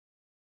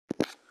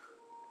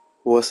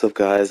What's up,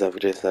 guys?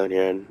 FJ7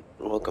 here, and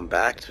welcome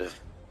back to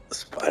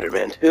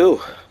Spider-Man 2.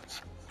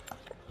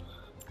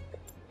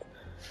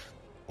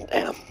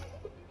 Damn.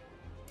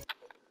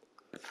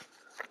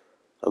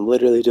 I'm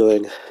literally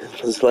doing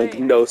just like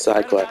no side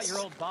Read about your quests.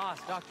 old boss,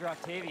 Dr.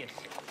 Octavius.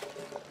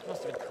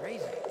 Must have been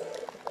crazy.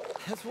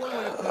 That's one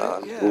way to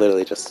put it, yeah.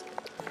 Literally just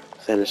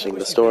finishing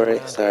the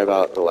story. Sorry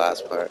about the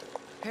last part.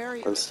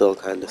 Harry, I'm still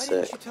kinda why sick.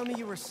 didn't you tell me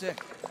you were sick?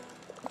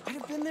 I'd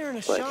have been there in a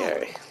Like shot.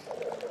 Harry.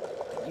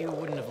 You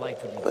wouldn't have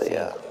liked what you'd But seen.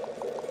 yeah.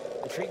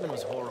 The treatment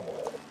was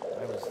horrible.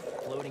 I was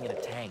floating in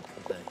a tank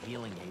with a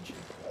healing agent.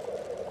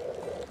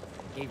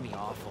 It gave me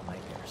awful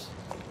nightmares.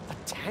 A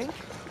tank?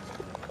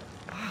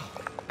 Wow.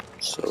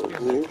 So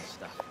Experimental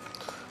stuff.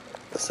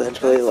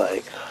 essentially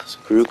like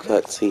screw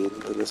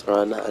cutscenes in this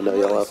run. I know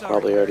y'all have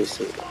probably already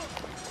seen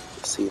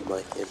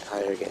like the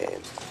entire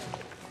game.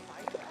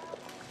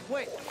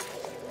 Wait,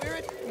 we're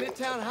at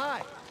Midtown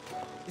High.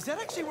 Is that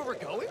actually where we're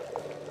going?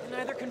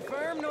 Neither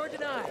confirm nor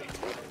deny.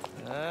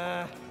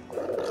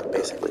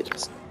 Basically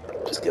just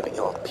giving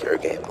y'all pure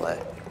gameplay.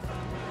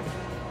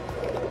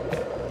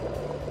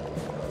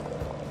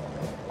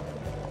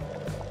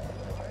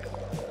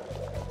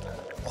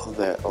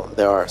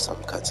 There are some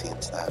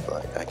cutscenes that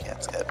like I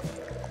can't skip,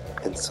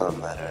 and some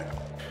that are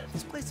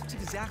This place looks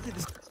exactly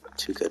the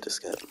too good to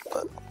skip,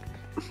 but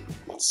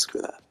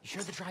screw that. You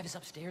sure the drive is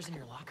upstairs in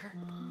your locker?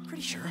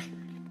 Pretty sure.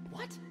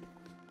 What?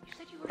 You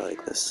said you were Like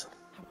sure. this.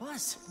 I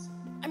was.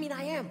 I mean,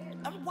 I am.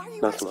 Why are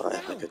you Not asking gonna lie, now?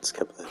 if I could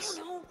skip this, I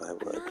don't know. I I'm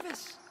would.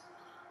 nervous.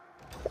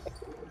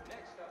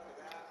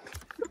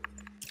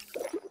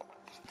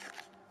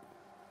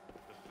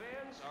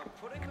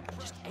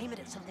 Just aim it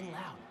at something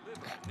loud.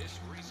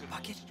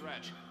 Bucket.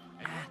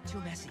 Too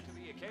messy.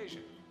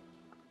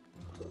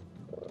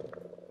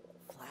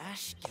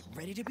 Flash, get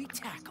ready to be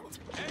tackled.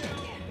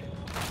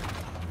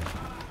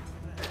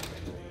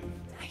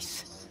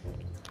 Nice.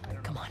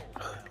 Come on.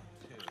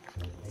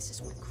 This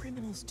is what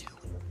criminals do.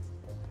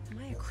 Am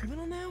I a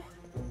criminal now?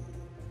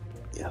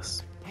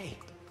 Yes. Hey,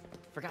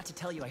 forgot to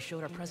tell you I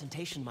showed our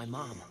presentation to my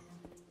mom.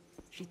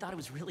 She thought it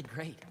was really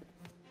great.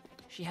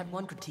 She had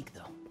one critique,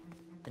 though.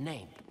 The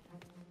name.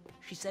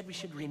 She said we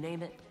should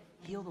rename it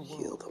Heal the World.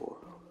 Heal the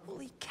world.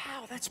 Holy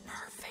cow, that's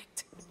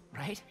perfect.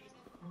 Right?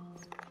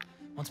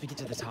 Once we get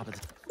to the top of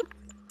the...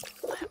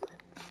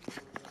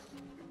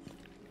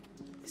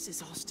 This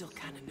is all still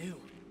kind of new.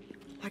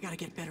 I gotta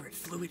get better at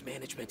fluid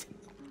management.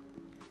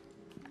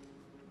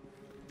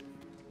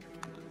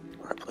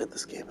 I played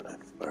this game and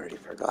I've already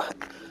forgot.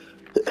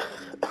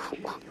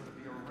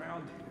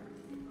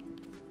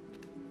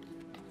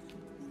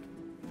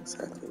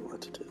 Exactly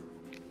what to do.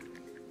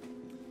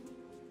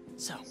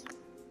 So,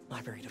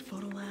 library to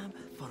photo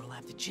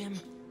lab to gym,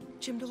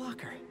 gym to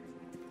locker.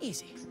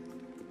 Easy.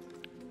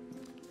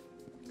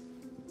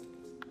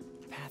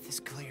 Path is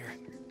clear.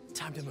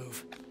 Time to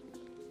move.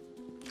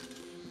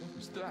 What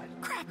was that?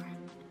 Crap!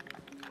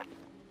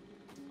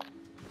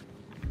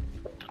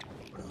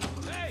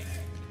 Hey!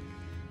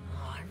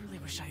 Oh, I really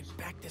wish I'd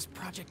backed this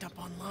project up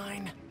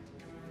online.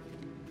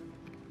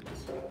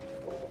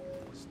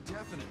 It was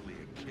definitely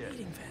a kid.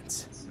 Heating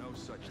vents. No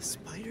such The thing.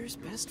 spider's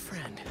best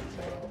friend.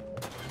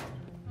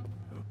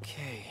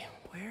 Okay,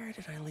 where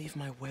did I leave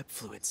my web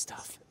fluid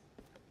stuff?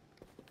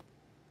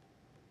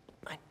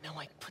 I know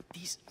I put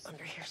these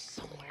under here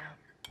somewhere.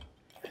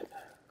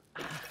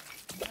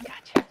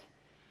 Gotcha.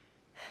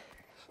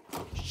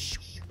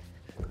 Shoot.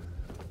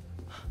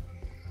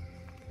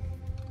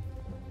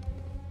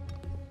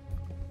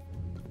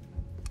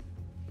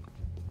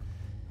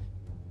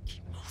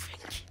 Keep moving,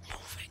 keep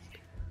moving.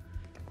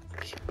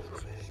 Keep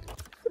moving.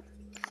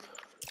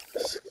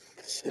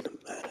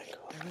 Cinematic.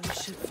 I really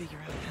should figure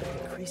out how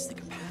to increase the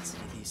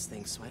capacity of these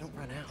things so I don't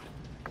run out.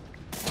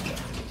 Meet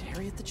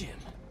Harry at the gym.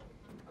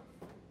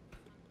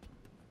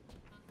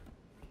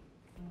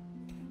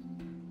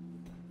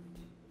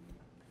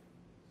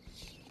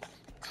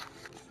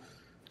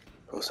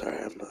 Oh, sorry,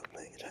 I'm not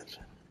paying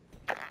attention.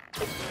 There you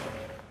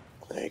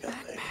go. There you go.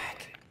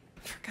 Backpack.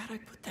 Forgot I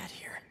put that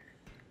here.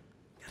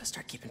 Gotta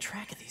start keeping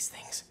track of these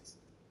things.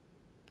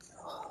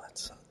 Oh,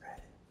 that's so great.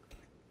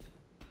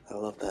 I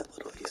love that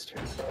little Easter.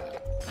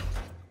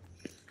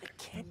 I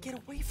can't get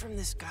away from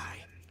this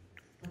guy.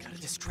 Gotta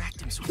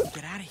distract him so I can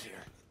get out of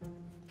here.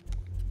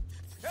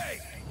 Hey,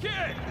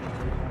 kid!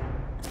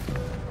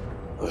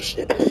 Oh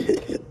shit.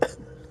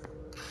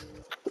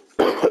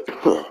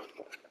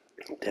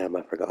 Damn,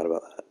 I forgot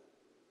about that.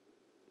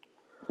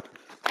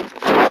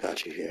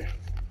 Got you here.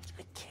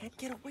 I can't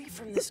get away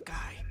from this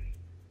guy.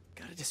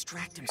 Gotta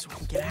distract him so I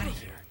can get out of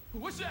here.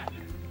 What's that?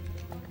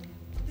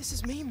 This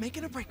is me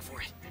making a break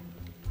for it.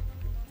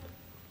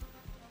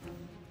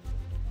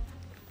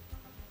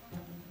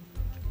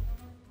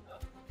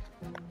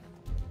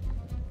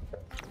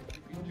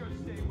 You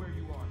just stay where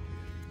you are.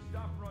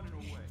 Stop running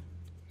away.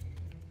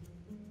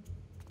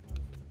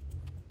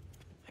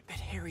 I bet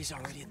Harry's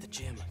already at the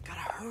gym. Gotta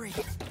hurry.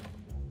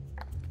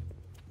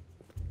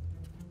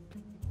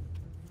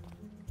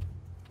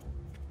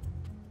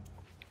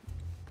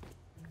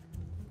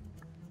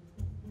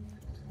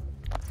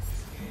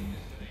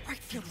 Right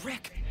field,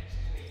 Rick.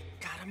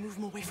 Gotta move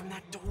him away from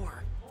that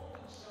door.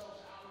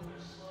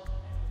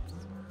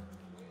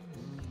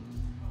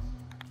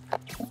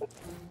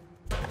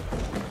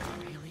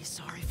 Really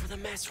sorry for the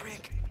mess,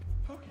 Rick.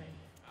 Okay.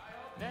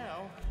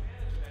 Now,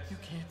 you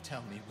can't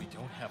tell me we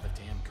don't have a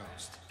damn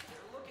ghost.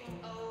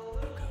 No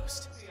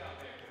ghost.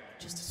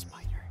 Just a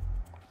spider.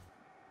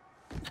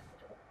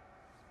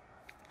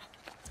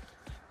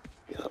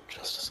 Yup,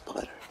 just a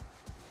spider.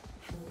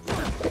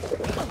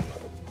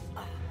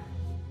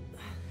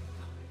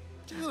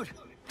 Dude,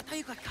 how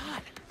you got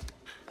caught?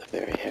 A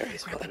very hairy Grab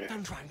spider. that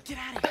thumb drive and get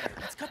out of here.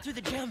 Let's cut through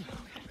the gym.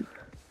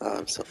 Oh,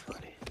 I'm so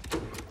funny.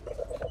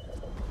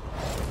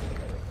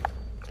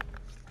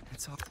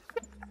 It's all.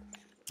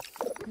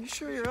 You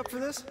sure you're up for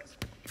this?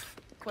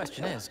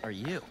 Question is, are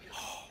you?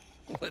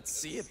 Let's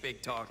see it,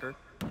 big talker.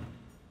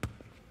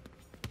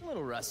 A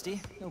little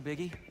rusty, no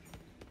biggie.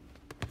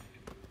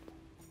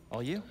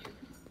 All you?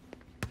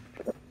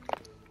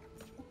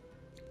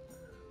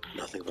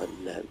 Nothing but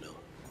net,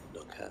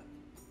 no cap.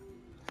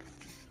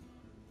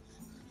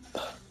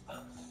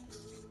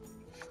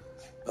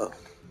 Oh.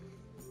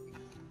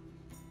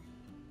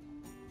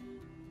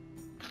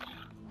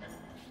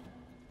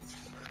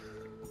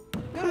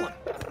 Good one.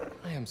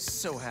 I am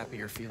so happy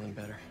you're feeling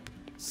better.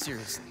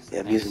 Seriously. Yeah,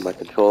 I'm using my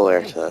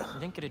controller Hey, to I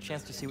didn't get a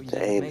chance to see what you to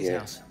did aim at May's here.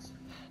 house.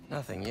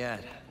 Nothing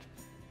yet.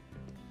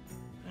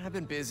 I've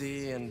been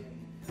busy and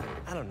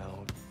I don't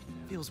know.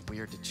 It feels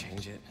weird to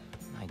change it.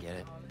 I get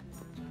it.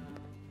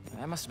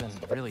 That must have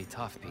been really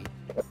tough, Pete.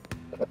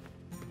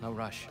 No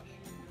rush.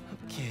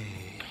 Okay,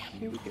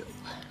 here we go.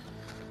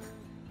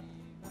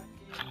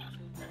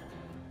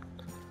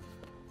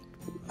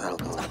 I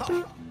don't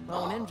know.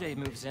 Well, when MJ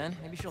moves in,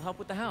 maybe she'll help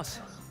with the house.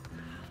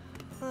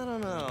 I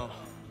don't know.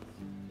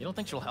 You don't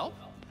think she'll help?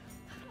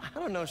 I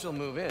don't know if she'll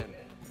move in.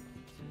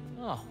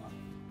 Oh.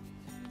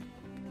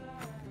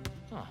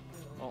 Huh.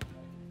 Well,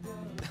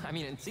 I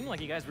mean, it seemed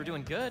like you guys were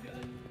doing good.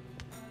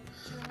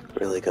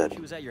 Really She good.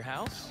 was at your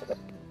house?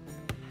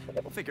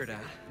 We'll figure it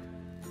out.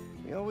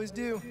 We always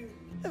do.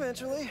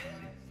 Eventually.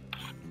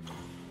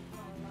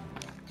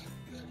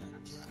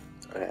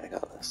 Alright, I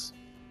got this.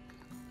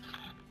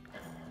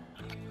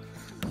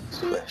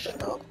 Swish.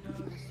 Oh.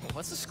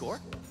 What's the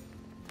score?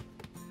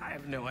 I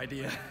have no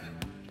idea.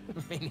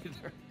 Me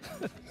neither.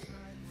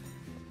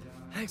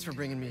 Thanks for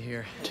bringing me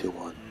here.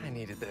 2-1. I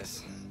needed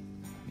this.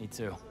 Me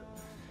too.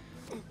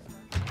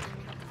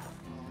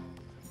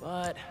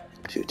 But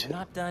 2-2. we're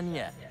not done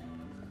yet.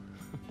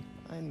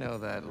 I know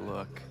that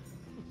look.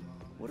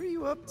 What are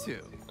you up to?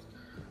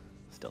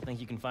 Still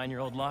think you can find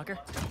your old locker?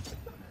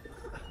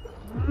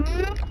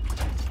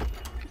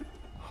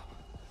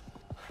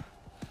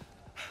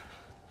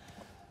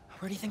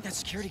 Where do you think that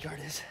security guard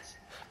is?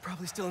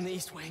 Probably still in the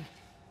East Wing.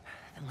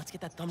 Then let's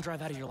get that thumb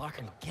drive out of your locker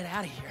and get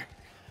out of here.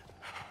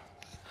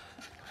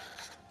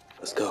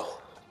 Let's go.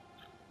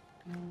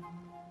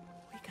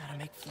 We gotta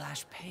make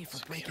Flash pay for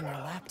breaking your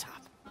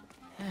laptop.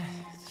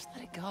 Just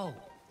let it go.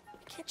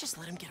 I can't just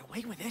let him get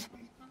away with it.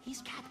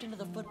 He's captain of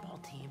the football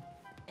team,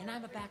 and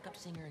I'm a backup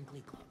singer in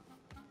Glee Club.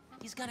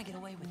 He's gonna get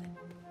away with it.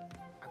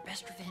 Our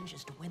best revenge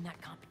is to win that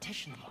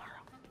competition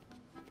tomorrow.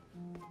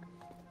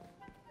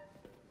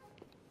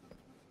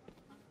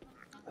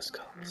 Let's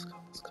go. Let's go.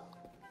 Let's go.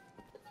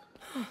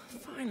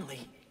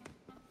 Finally.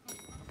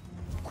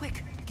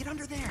 Quick, get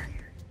under there.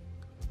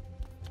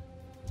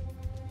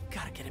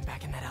 Gotta get him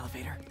back in that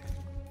elevator.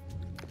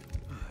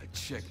 I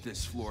checked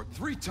this floor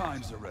 3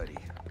 times already.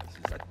 This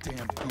is a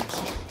damn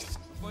goose chase.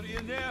 Somebody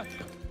in there?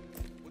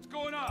 What's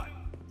going on?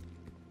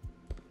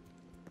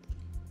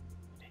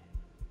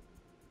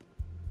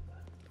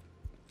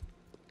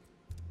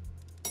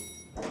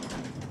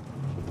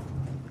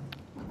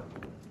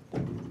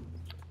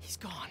 He's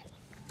gone.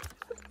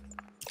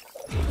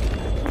 You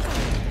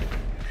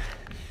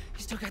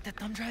still got that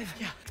thumb drive?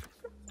 Yeah.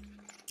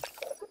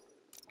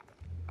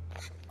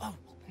 Oh,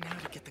 now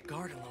to get the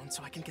guard alone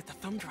so I can get the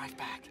thumb drive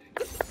back.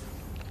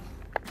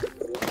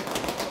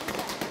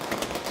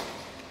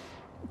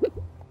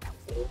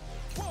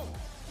 Whoa!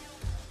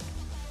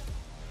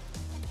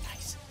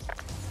 Nice. Now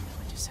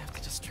I just have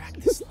to distract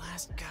this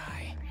last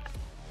guy.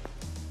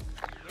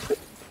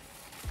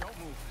 Don't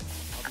move.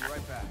 I'll be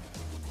right back.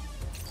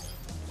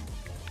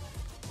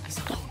 He's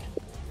alone.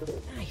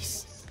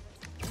 Nice.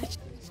 These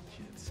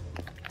kids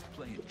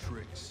playing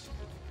tricks.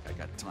 I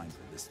got time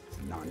for this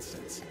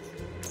nonsense.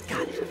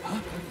 Got it. Huh?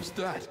 What's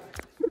that?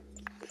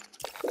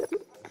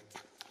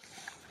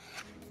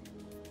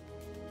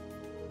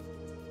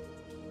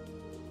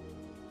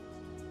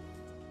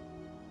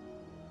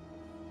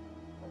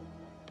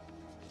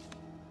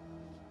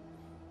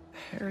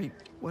 Harry,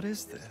 what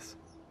is this?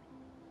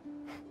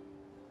 You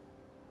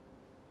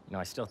know,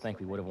 I still think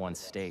we would have won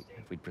state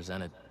if we'd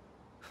presented.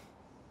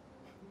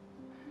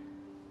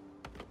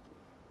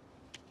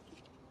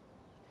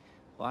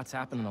 Lots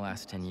happened in the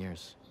last 10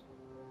 years.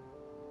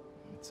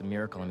 It's a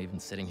miracle I'm even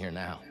sitting here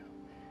now.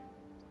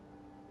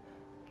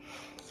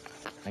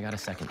 I got a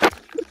second.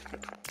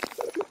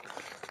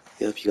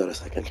 Yep, you got a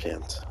second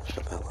chance.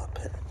 Shut that up,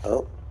 pit.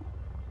 Oh.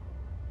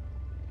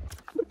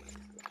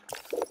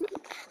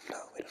 No,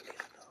 we don't need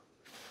to know.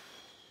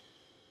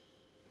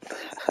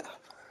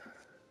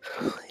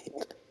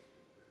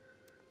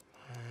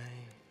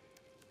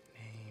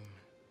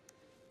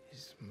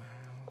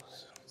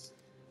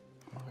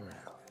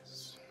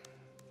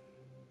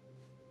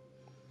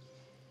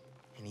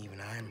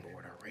 Even I'm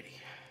bored already.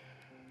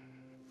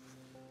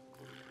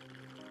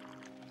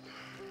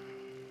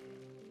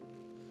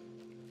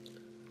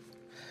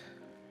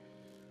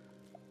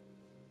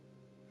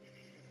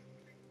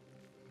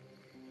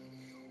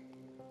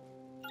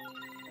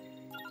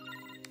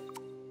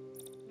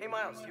 Hey,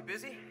 Miles, you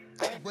busy?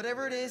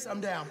 Whatever it is, I'm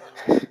down.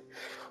 Need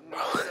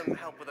some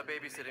help with a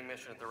babysitting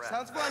mission at the Rat.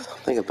 Sounds fun.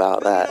 Something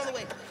about Bring it that all the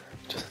way.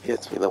 just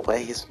gets me. The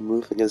way he's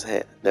moving his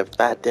head. If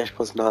that dish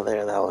was not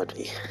there, that would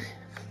be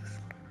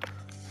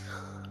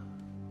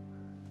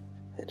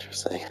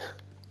interesting.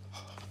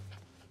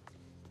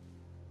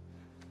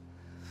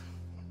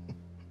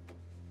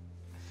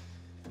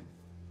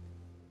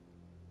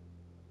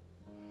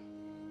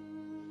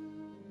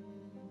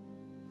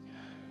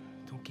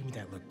 Don't give me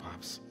that look,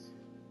 Pops.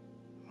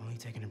 I'm only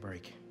taking a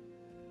break.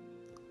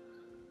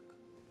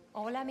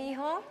 Hola,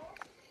 mijo.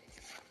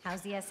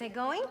 How's the essay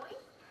going?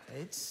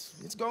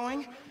 It's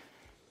going.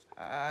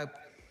 I'm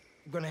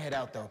gonna head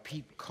out though.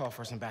 Pete called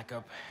for some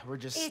backup. We're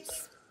just.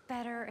 It's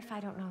better if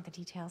I don't know the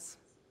details.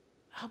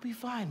 I'll be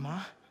fine,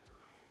 Ma.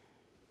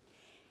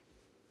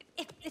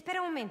 Espera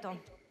un momento.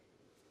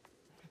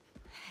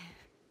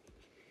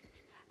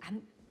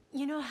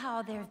 You know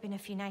how there have been a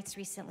few nights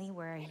recently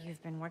where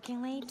you've been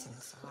working late,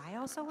 and so I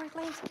also work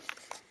late?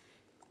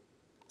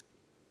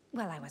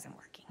 Well, I wasn't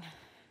working.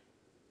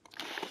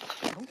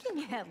 Don't give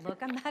me that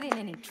look. I'm not in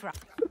any trouble.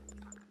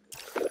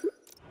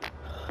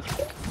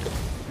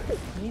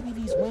 Maybe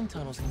these wind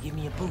tunnels can give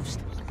me a boost.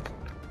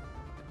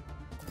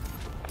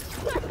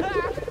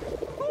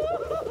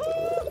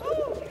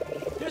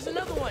 There's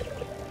another one!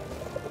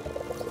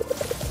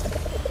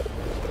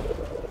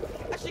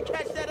 I should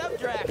catch that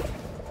updraft!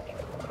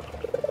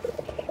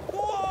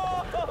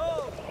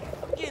 Whoa!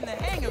 I'm getting the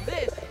hang of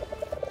this!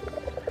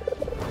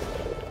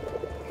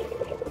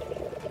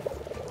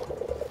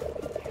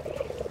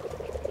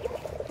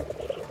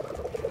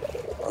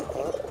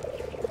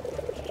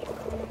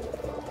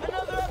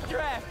 Another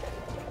updraft!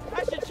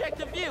 I should check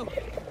the view!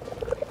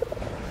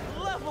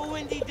 Love a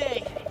windy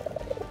day!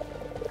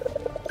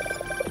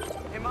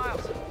 Hey,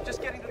 Miles,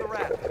 just getting to the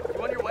Rat.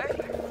 You on your way?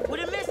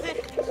 Wouldn't miss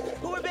it!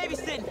 Who are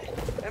babysitting?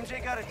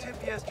 MJ got a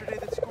tip yesterday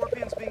that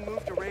Scorpion's being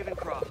moved to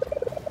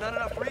Ravencroft. Not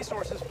enough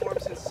resources for him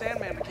since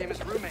Sandman became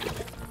his roommate.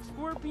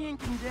 Scorpion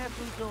can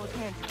definitely fill a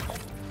tantrum.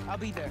 I'll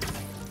be there.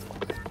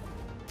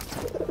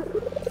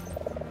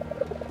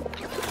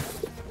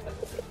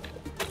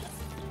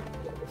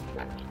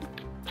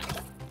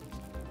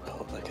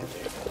 Oh, look at you.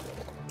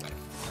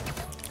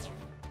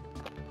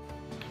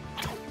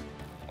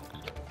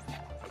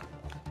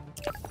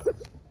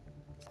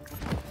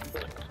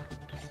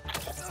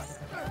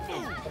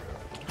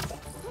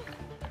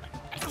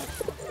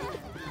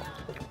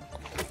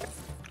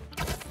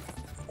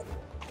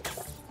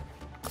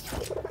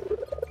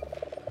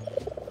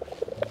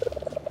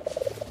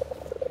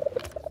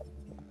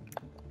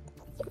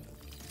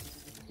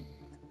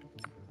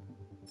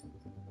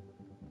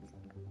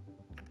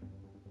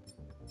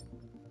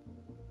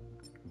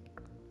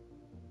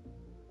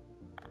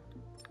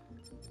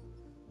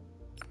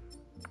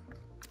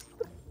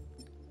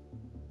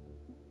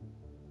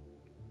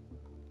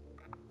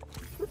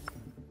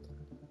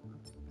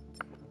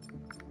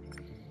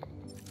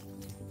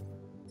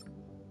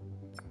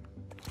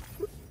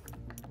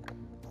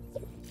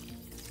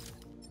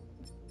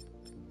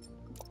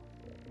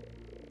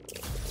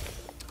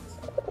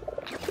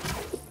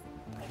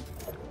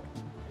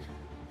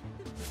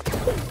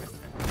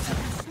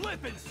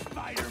 Slipping,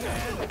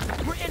 Spider-Man!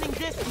 We're ending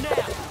this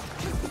now!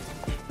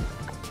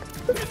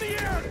 In the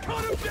air!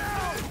 Cut him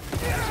down!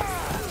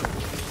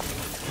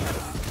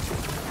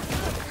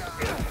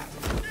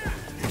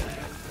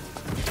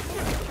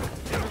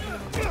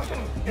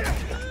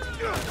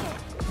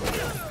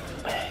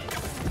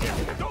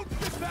 Don't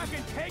sit back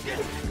and take it!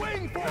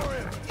 Swing for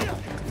him!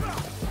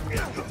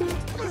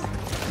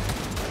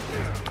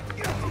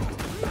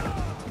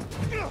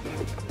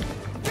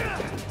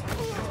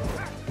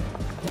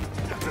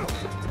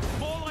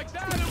 More like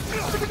that!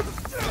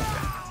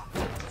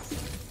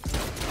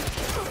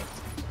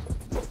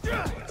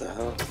 What the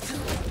hell?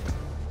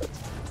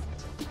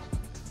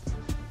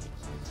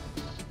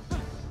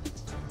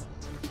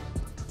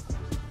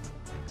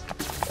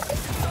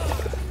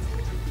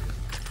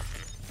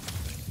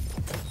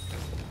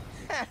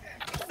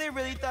 They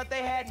really thought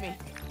they had me.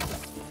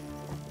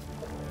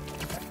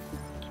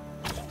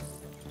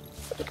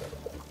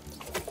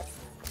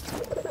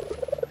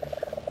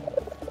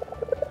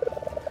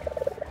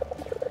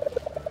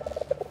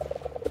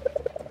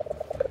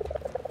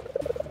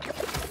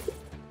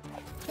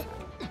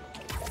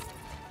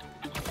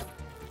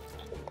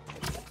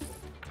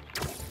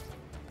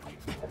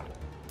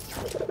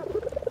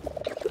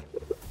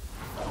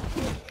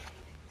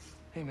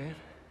 Hey, man.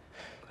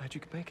 Glad you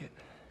could make it.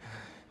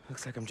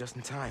 Looks like I'm just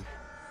in time.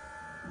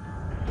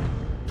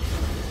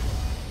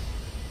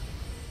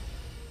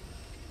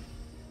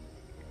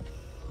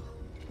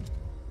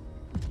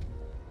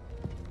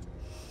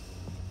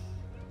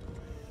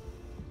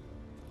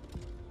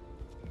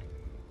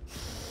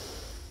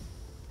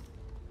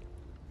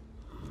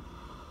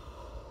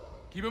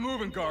 Keep it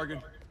moving,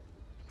 Gargan.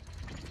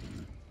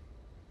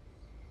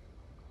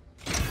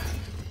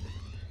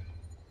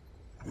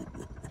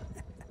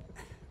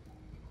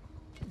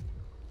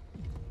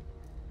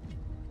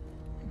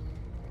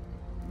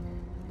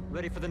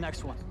 Ready for the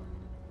next one.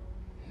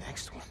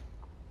 Next one.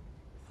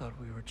 Thought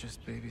we were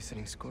just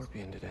babysitting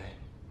Scorpion today.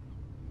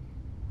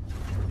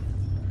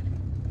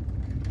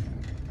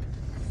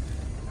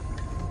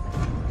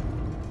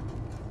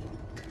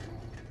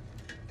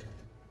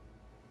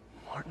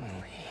 Martin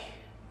Lee.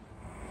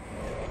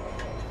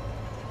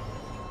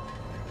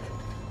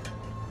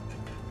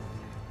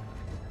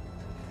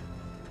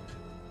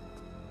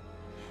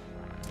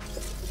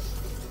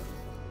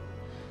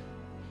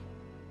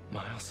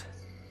 Miles.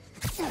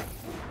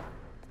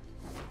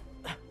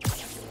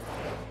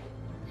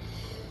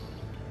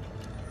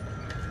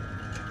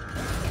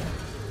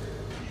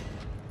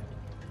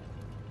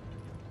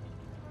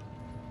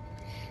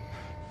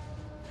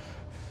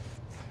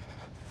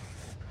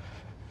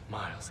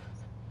 Miles.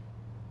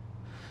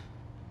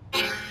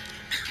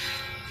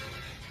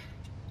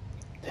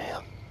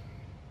 Damn.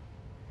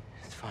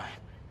 It's fine.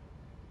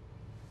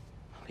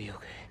 I'll be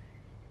okay.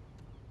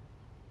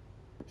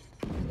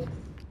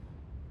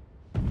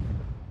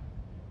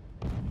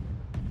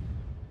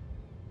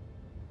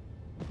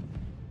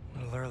 A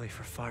little early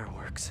for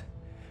fireworks.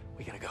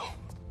 We gotta go.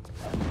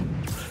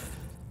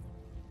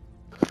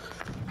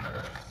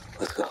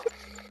 Let's go.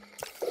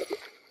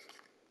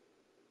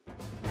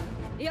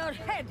 Your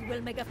head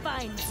will make a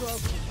fine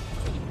trophy.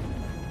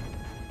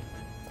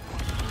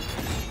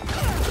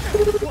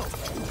 Whoa!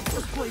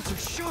 Those blades are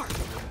sharp!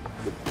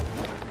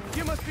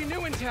 You must be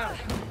new in town.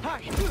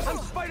 Hi, I'm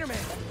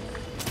Spider-Man.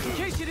 In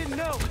case you didn't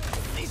know,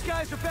 these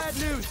guys are bad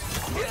news.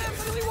 You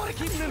definitely want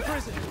to keep them in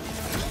prison.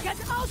 Get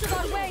out of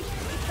our way!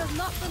 It does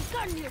not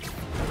concern you!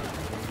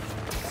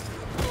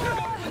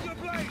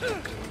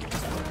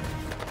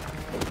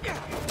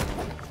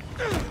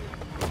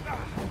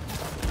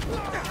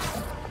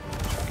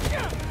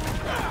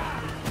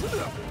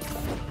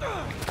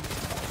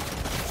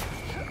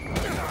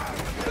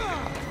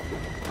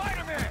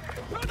 Spider-Man!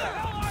 Who the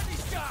hell are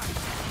these guys?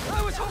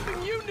 I was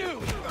hoping you knew!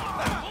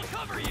 We'll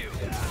cover you!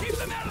 Keep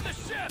them out of the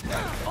ship!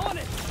 On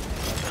it!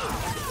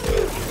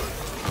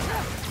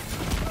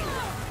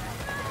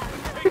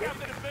 Take out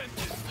the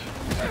defenses!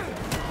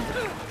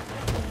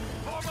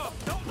 Form up!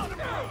 Don't let them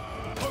move!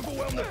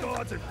 Overwhelm the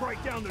guards and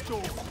break down the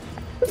door!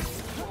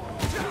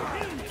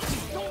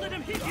 Don't let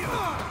him hit you!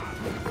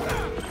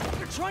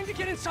 They're trying to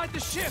get inside the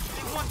ship!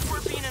 They want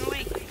Scorpion and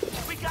Lee.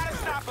 We gotta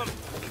stop them.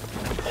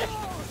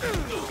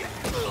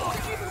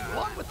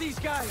 What with these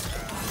guys?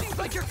 Seems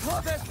like your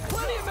club has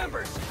plenty of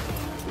members!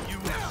 You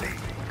will see,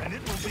 and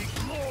it will be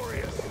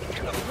glorious!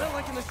 I'm not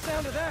liking the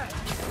sound of that!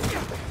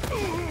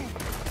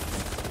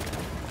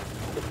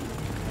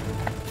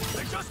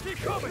 They just keep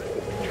coming!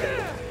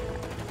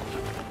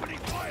 Opening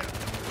fire!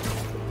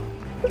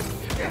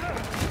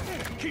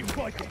 Keep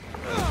fighting!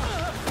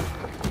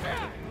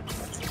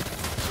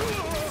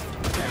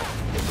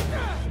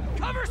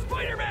 Cover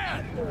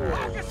Spider-Man!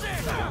 Focus in!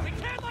 We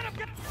can't let him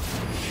get...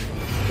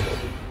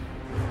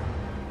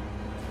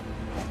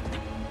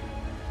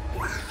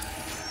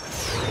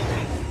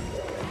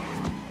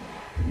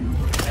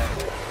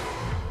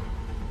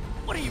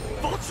 What are you,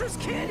 vultures,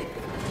 kid?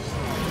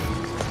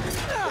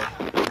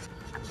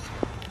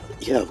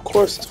 Yeah, of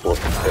course it's worth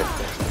it.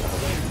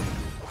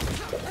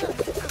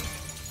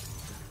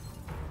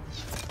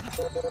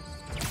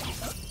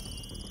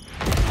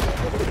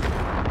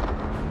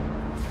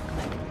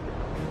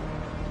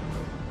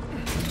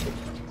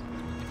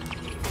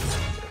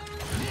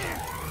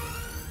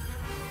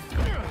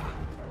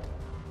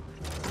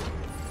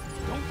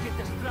 Don't get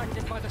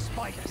distracted by the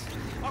spiders.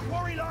 Our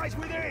quarry lies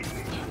within!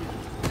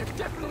 They're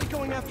definitely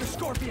going after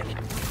Scorpion.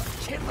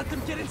 Can't let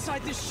them get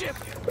inside this ship.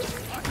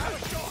 I have a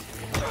shot!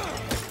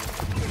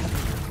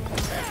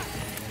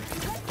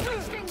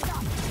 Things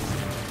up!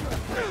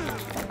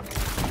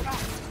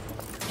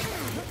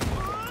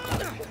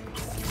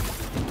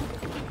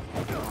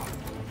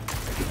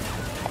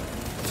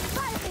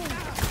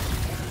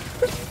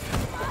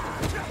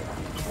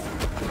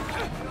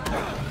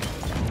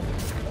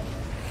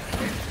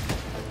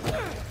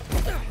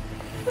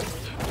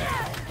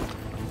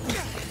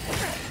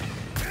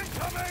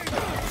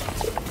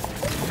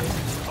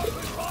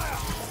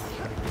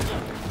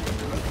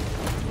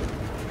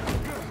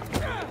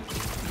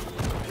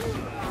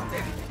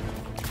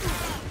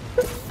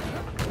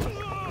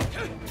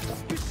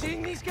 You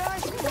seeing these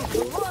guys? A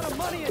lot of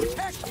money and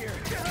tech here.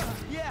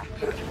 Yeah,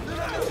 they're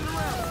not messing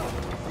around.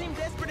 Seem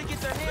desperate to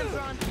get their hands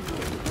on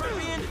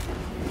Scorpion,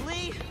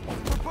 Lee,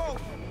 or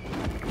both.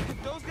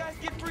 If those guys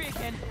get free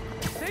again,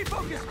 Stay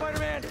focused,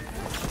 Spider-Man.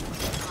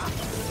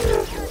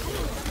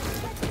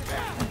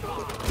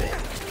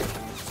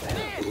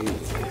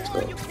 who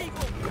are you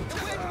people?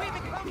 And where do we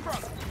even come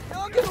from?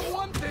 I'll give them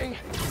one thing.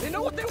 They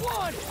know what they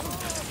want.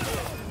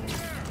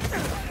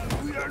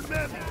 We are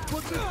them,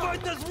 but we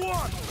fight as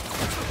one!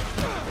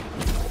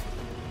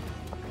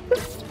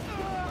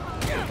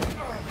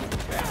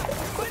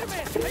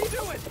 Spider-Man, how you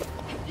doing?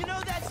 You know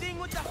that thing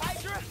with the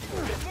Hydra?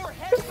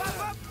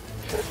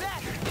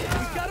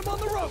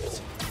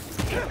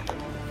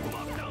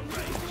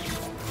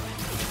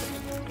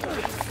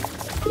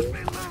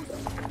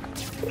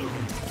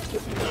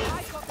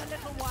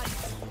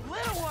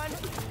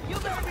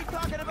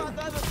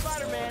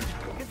 Spider-Man,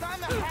 because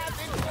I'm a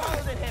half-inch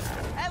taller than him,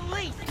 at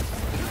least!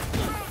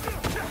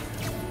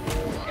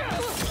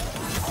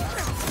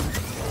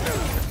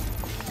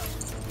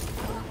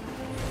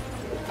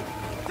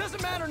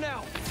 Doesn't matter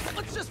now.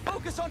 Let's just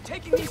focus on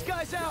taking these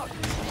guys out,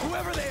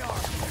 whoever they are.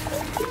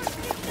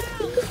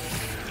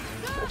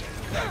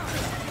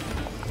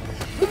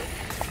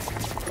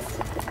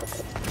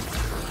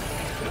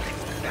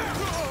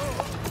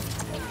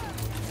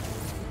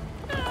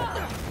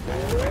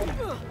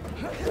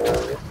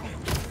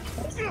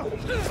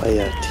 Oh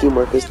yeah,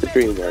 teamwork is the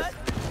dream work.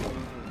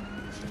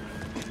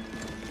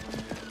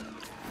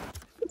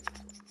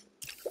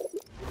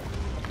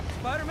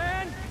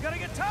 Spider-Man, you gotta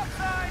get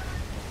topside!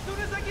 As soon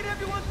as I get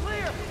everyone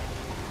clear!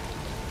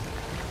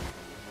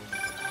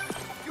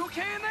 You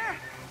okay in there?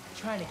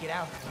 Trying to get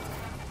out.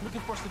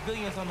 Looking for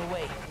civilians on the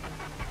way.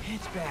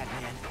 It's bad,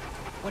 man.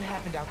 What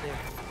happened out there?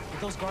 Did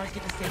those guards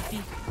get to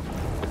safety?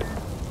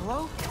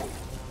 Hello?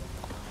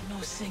 No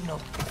signal.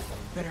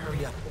 Better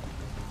hurry up.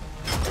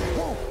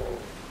 Whoa!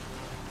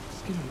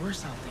 It's getting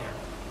worse out there.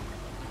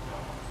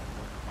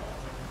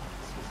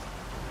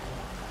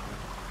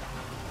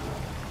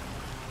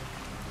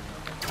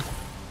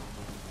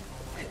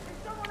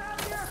 Someone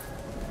out here!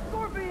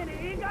 Scorpion,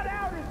 he got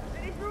out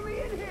and he threw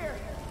me in here!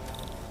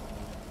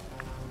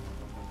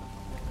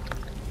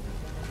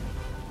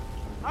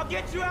 I'll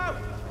get you out!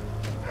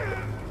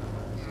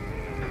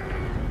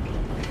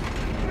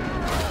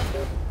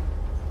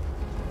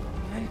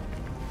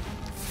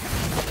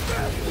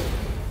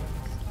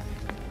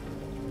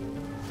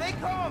 Stay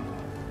calm!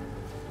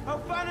 I'll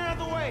find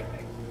another way!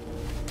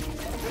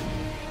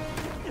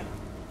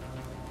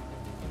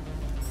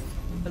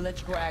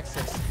 Electrical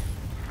access.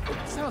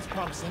 Sounds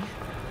promising.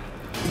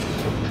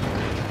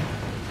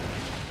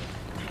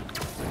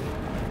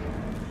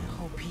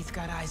 Hope Pete's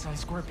got eyes on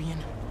Scorpion.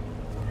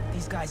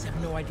 These guys have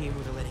no idea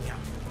who they're letting out.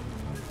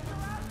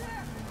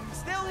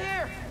 Still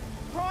here!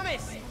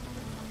 Promise!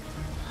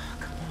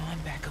 Come on,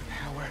 backup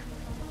power.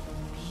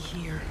 Be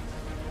here.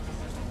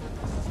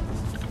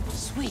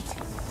 Sweet!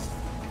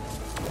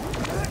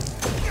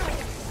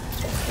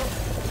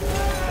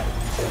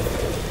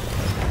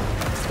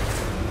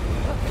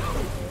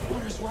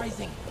 Water's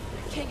rising.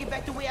 Can't get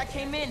back the way I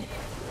came in.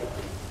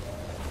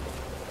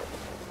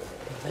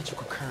 The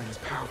electrical current is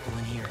powerful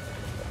in here.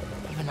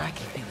 Even I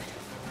can feel it.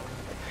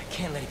 I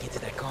can't let it get to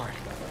that guard.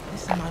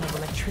 This amount of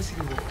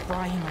electricity will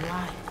fry him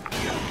alive.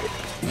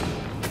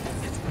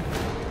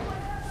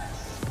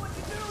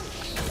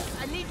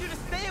 I need you to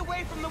stay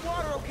away from the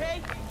water,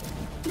 okay?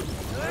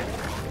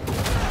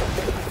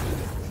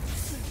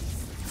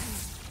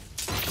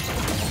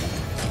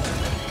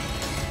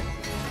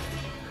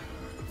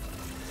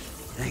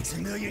 Thanks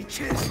a million,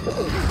 kid.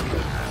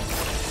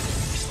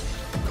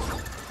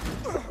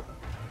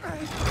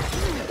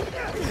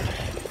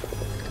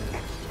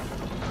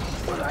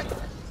 But I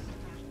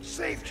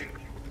saved you.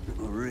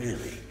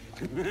 Really?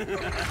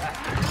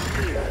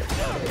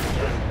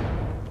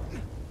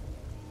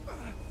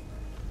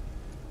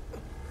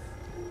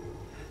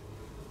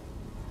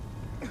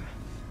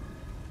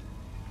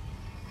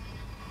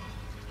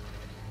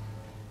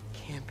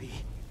 Can't be.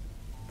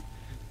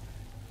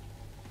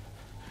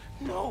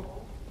 No.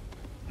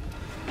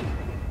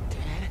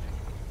 Dad?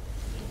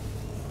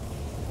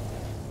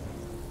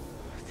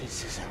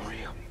 This isn't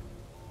real.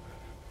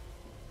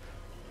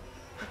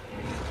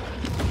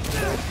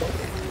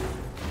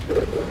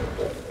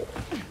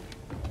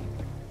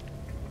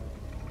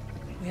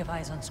 We have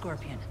eyes on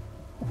Scorpion.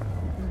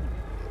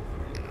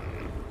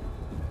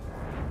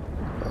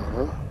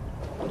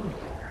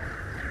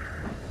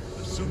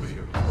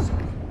 Superhero.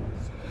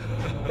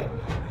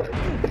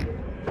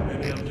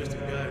 Maybe I'm just a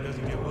guy who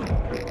doesn't give up.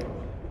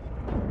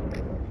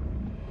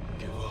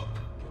 Give up.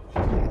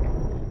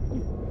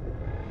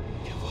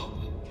 Give up.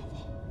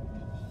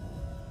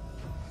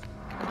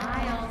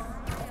 Miles.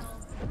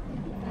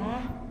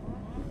 Huh?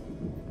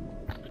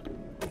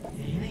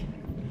 Anything?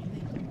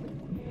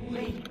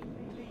 Wait.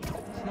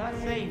 It's not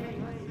safe.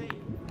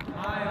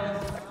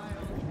 Miles.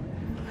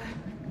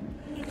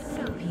 It's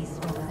so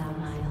peaceful without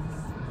Miles.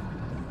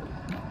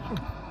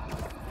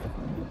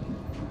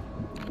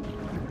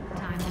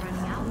 Time's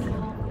running out,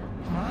 Neil.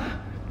 Huh?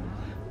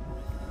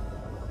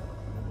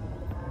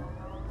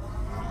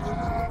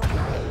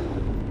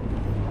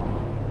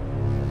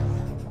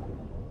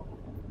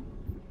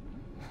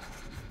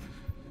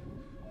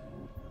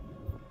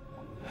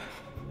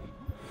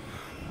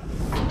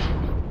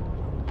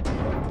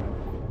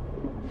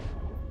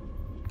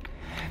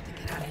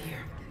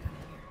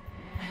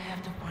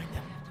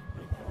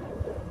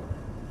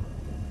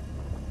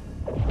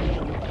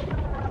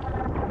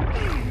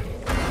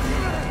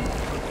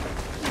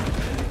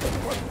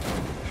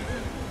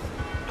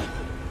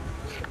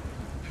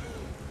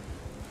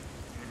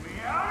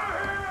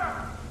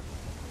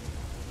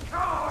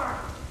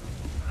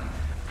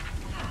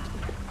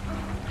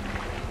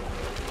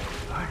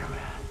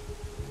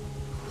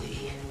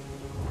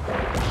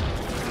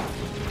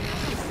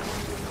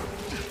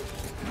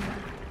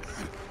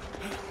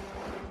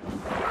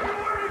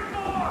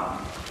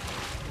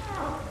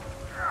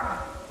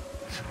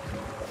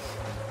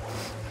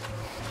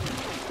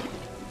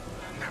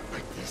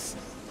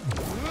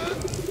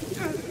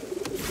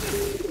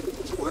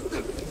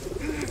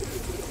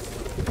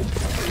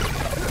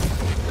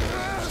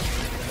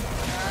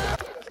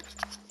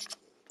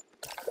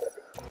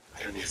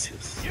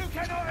 Jesus. You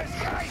cannot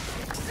escape!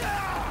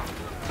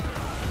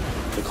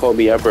 They call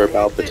me Emperor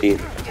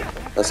Palpatine.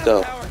 Let's go.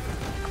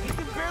 You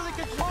can barely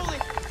control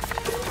it.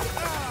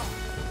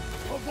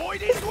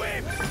 Avoid his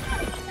whip!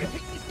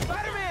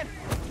 Spider-Man!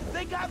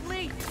 They got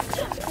Lee!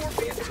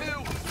 Scorpion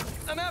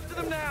 2! I'm after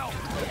them now!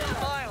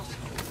 Miles,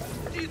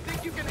 do you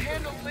think you can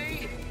handle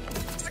Lee?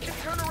 I can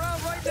turn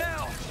around right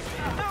now!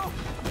 No!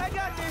 I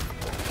got this!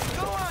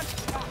 Go on!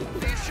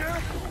 Are you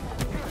sure?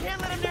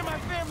 Can't let him near my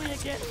family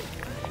again!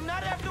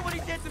 Not after what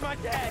he did to my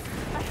dad!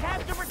 I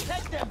have to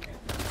protect them!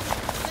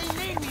 They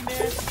need me,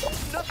 man!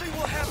 Nothing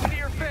will happen to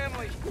your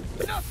family!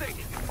 Nothing!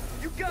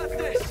 You got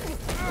this!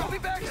 I'll be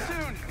back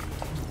soon!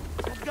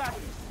 I got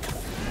this!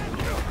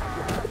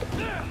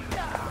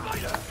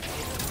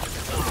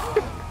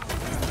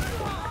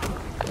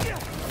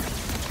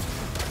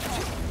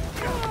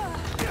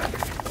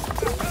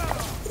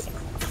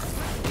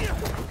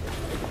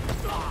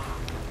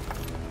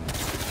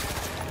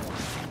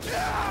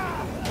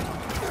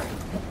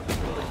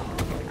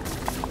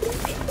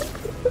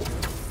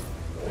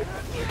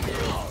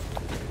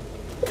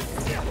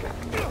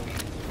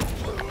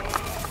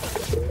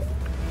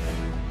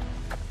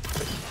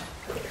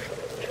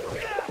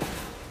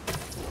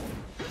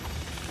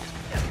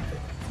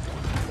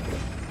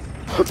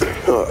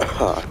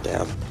 Oh,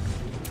 damn.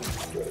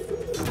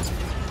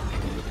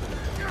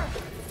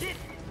 Get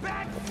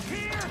back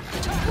here!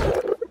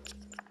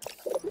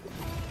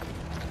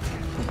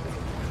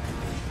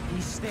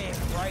 He's staying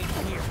right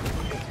here.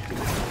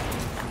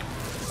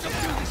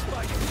 Subdue this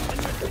fight!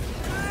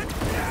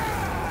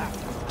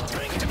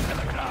 Bring him to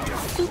the ground!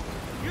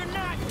 You're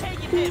not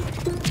taking him!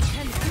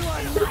 And you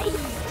are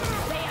naive.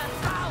 They are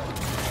cowards.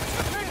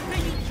 First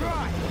thing you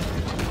try!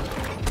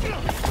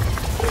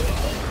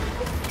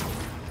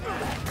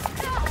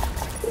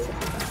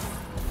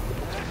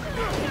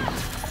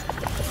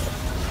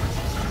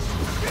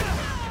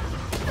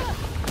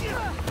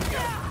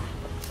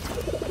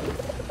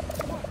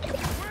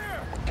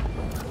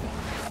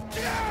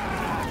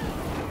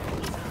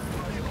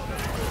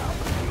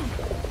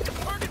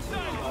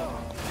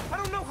 I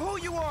don't know who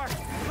you are,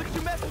 but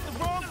you messed with the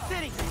wrong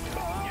city.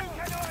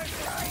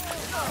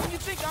 You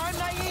think I'm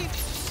naive?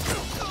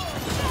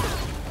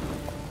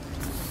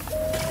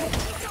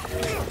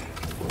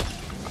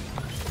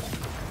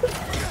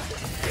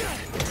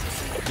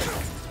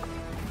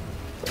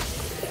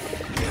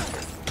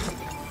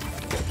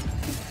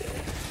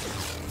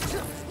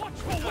 Watch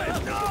for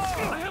wind!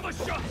 I have a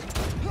shot!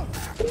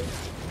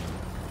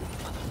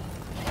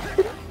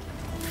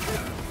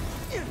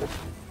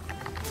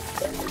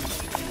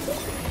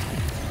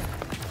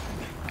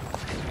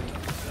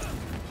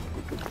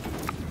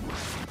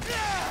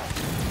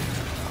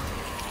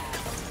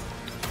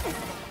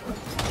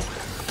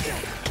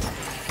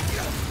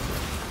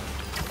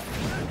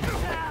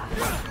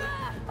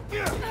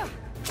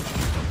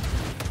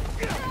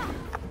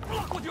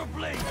 Block with your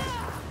blade!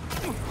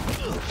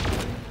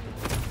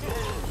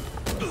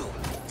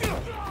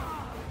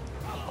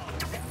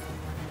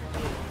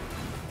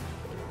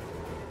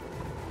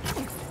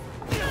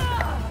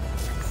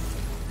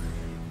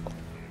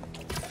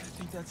 I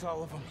think that's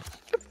all of them.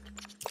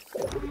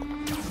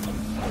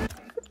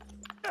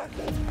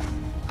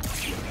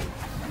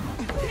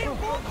 It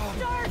won't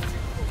start.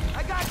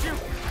 I got you!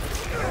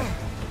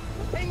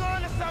 Hang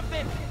on to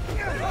something!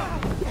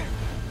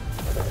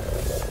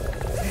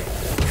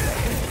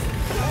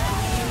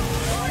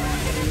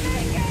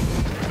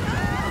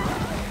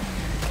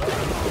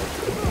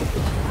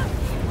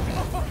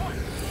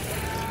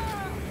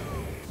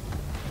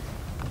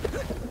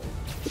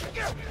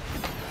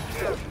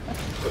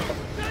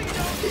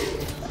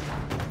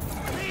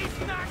 He's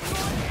not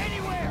going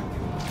anywhere!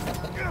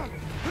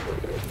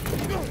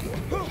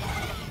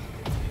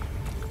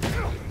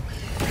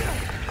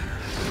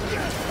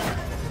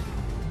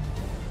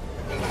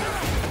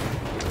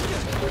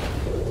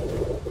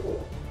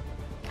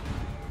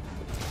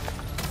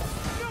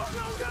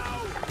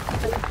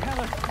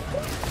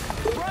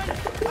 Run!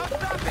 I'll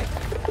stop it!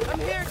 I'm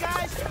here,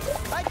 guys!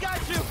 I got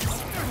you!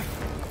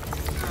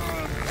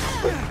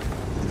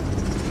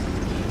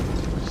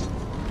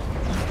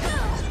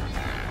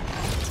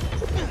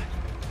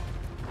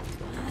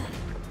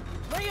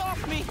 Lay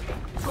off me,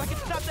 so I can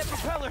stop that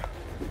propeller!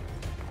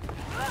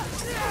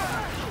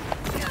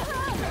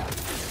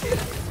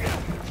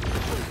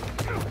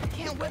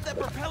 Can't whip that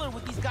propeller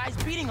with these guys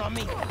beating on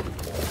me!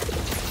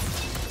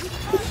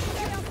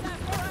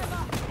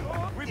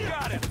 We've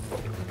got him!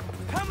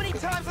 How many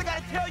times I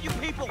gotta tell you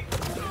people?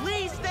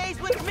 Lee stays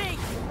with me!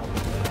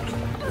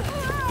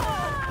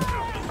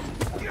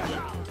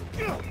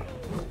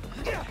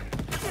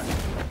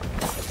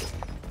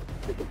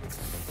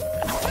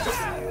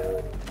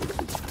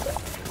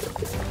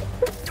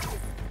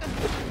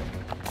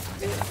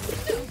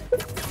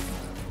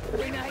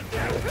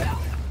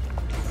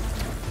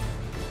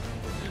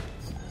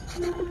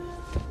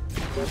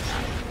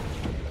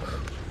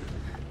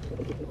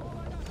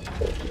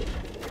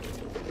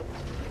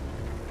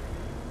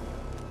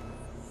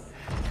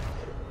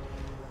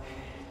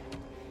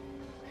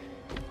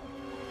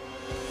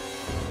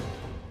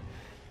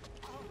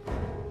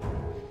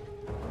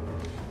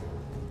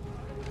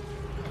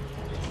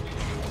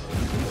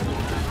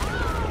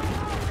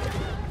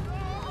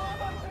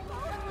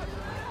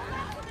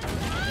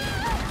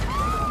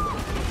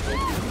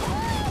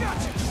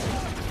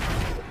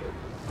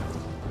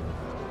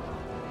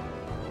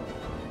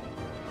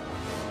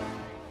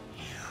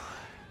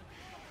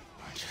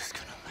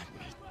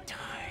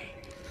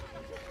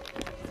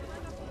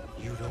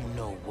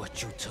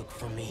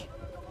 from me.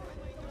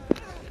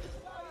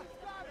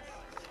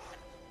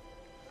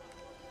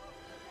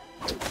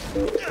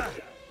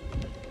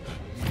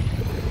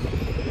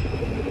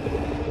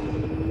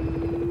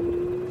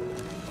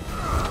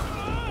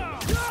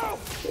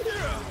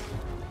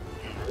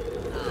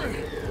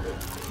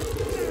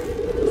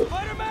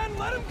 Spider-Man,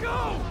 let him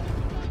go!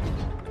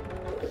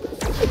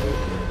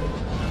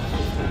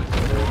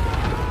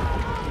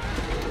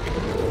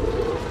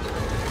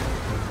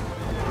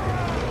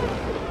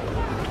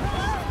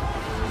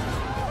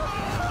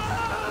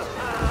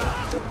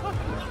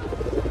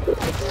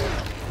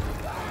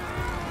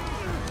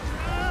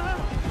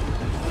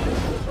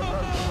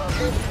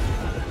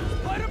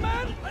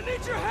 Spider-Man, I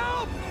need your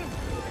help!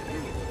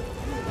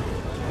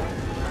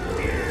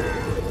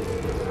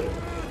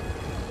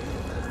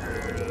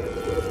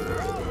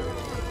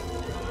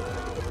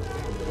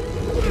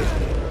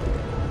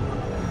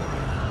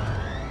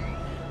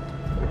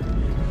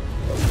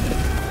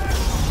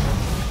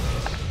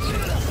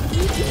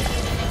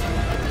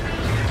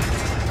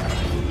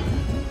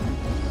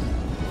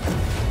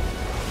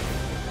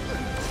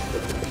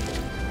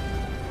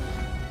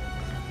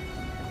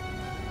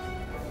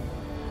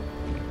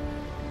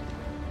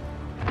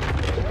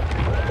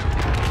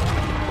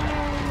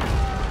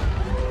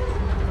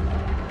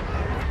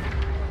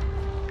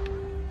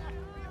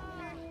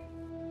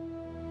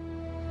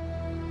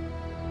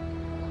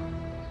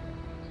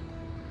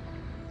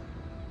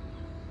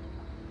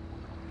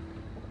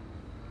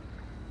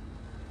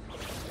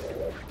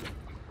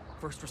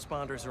 First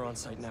responders are on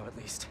site now, at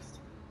least.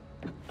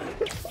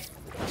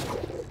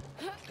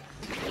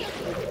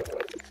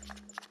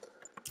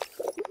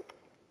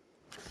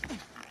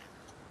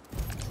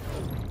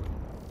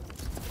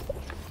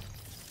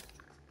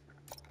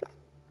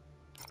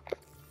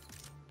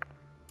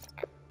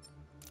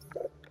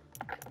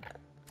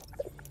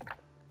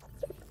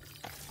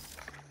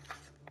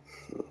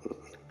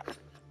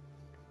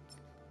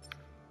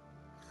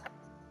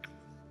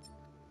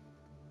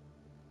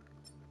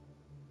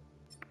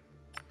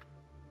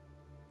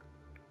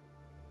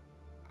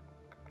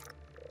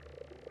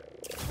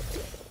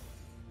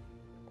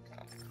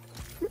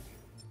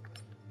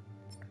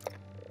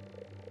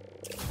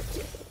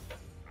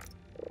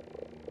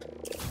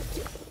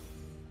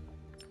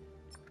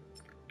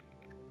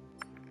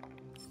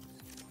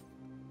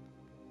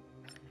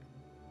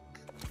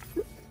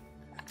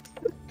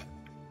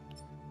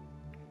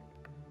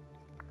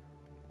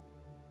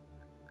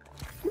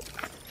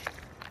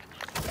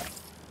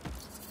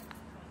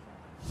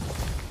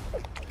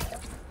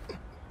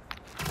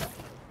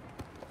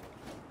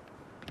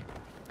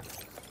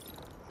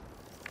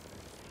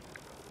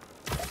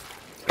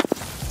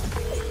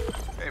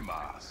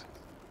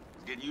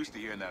 Getting used to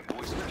hearing that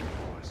voice of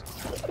yours.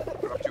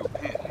 Dropped you a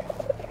pin.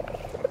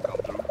 Wanna come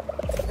through?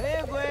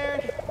 Hey, Blair.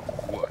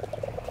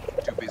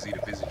 What? Too busy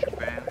to visit your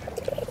family?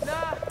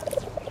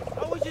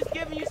 Nah, I was just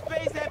giving you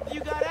space after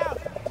you got out.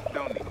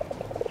 Don't need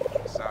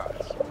it.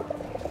 Besides,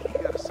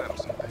 we gotta settle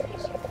some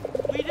things.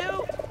 We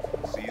do?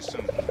 See you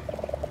soon.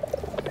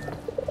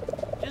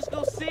 Just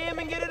go see him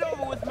and get it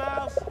over with,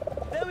 Miles.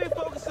 Then we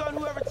focus on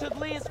whoever took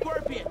Lee and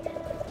Scorpion.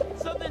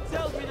 Something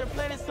tells me they're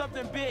planning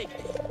something big.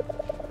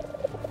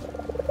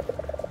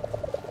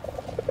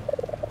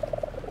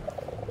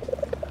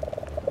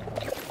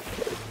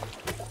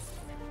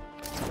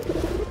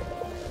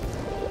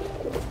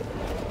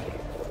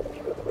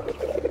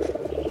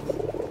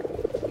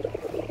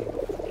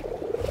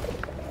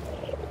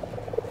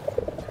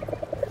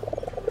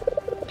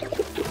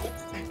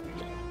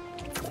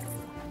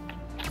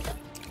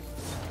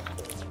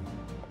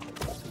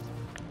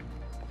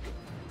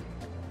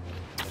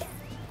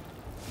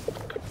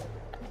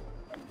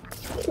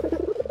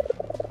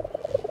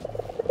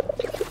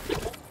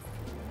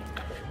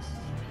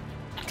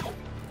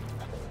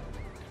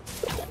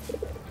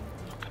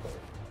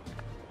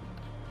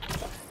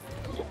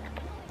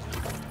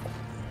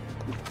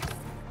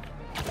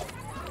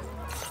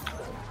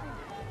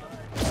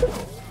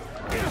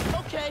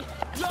 Okay,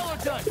 y'all are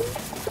done.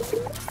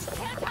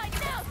 Can't hide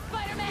now,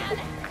 Spider-Man!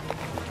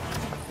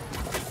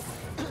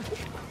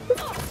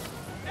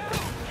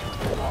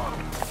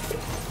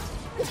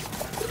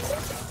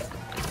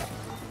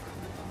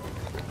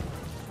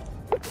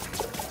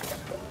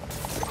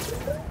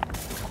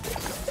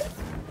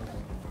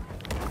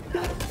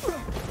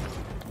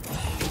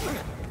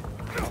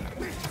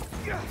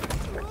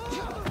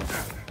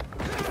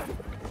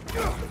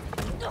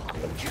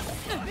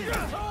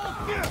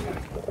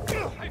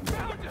 I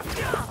found him!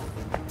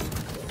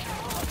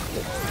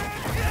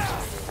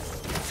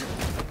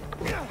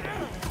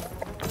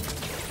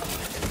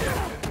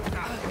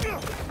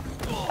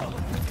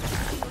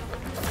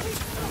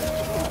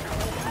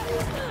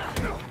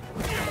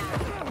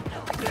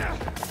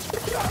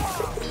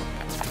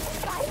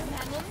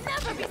 Spider-Man will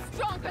never be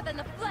stronger than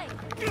the Flame!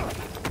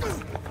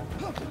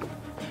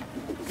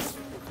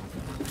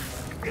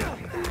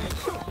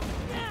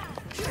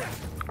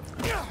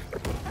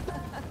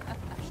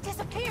 He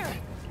disappeared!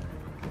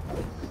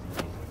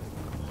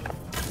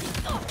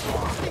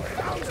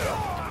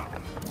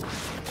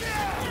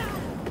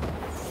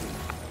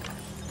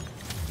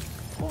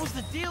 What was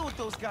the deal with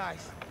those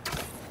guys?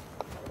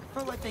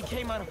 Felt like they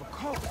came out of a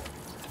cult.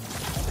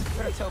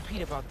 Better tell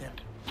Pete about them.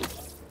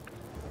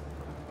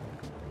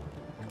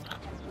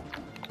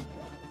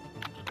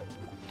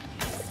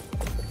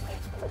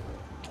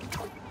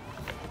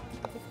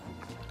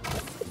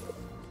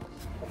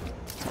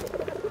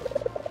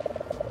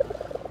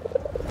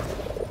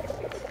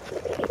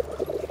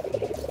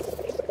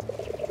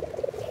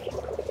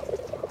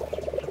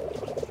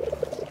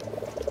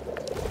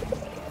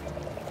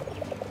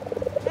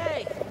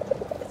 Hey,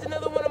 it's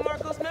another one of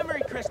Marco's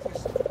memory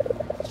crystals.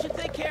 Should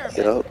take care of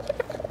it. Yep.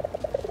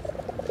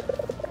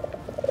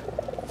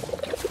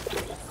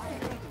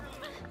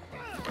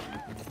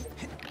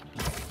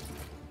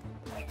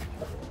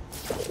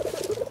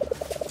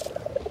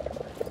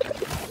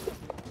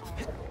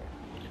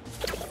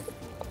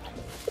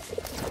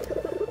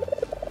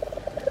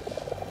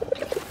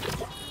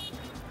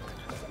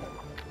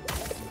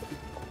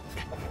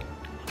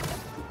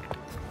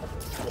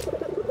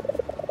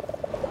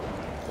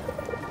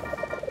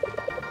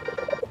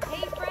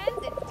 Hey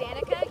friends, it's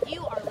Danica.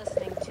 You are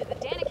listening to the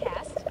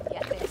Danicast.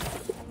 Get this.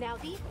 Now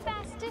the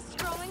fastest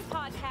growing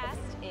podcast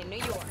in New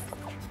York.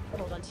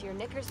 Hold on to your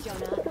knickers,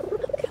 Jonah. I'm coming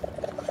for the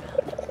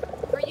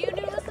crown. For you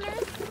new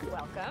listeners,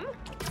 welcome.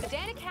 The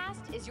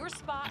Danicast is your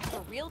spot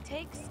for real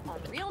takes on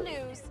real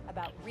news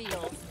about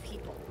real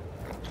people.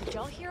 Did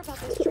y'all hear about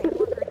this train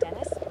worker,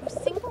 Dennis, who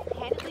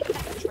single-handedly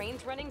kept the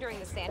trains running during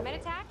the Sandman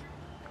attack?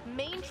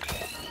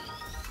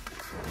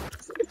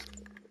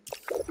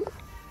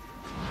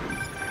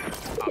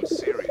 I'm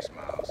serious,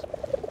 Miles.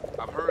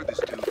 I've heard this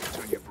dude can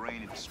turn your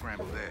brain into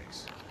scrambled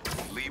eggs.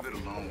 Leave it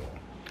alone.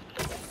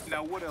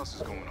 Now, what else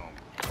is going on?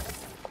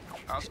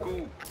 How's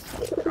school?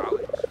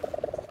 College?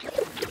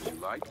 You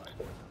like it?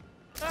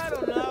 I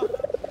don't know.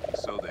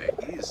 So there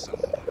is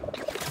someone.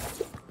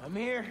 I'm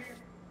here.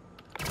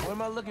 What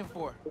am I looking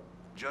for?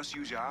 Just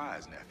use your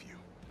eyes, nephew.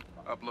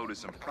 Uploaded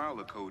some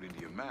Prowler code into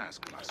your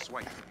mask when I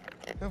swiped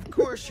it. Of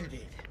course you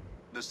did.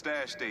 The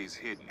stash stays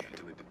hidden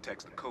until it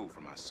detects the code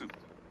from my suit.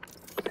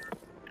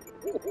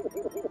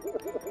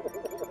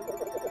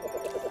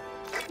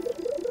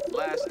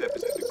 Last step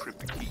is to decrypt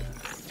the key.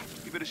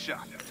 Give it a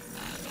shot.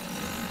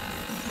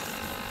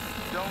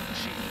 Don't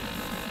cheat.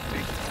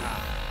 Take your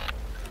time.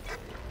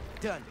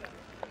 Done.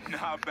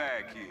 Not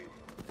bad, kid.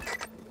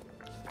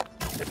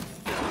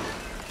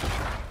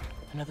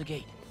 Another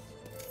gate.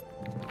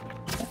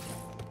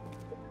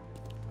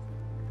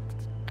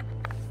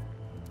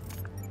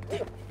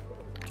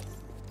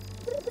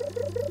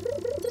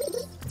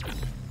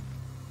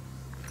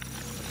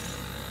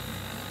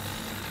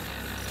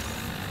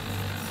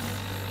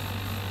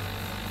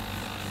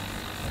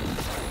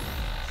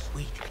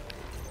 Sweet.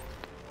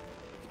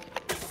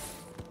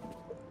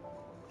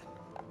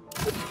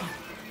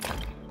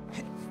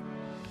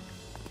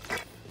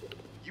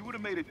 You would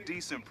have made a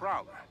decent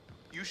Prowler.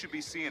 You should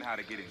be seeing how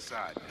to get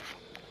inside now.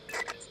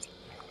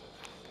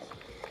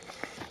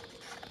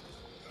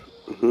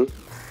 Mm-hmm.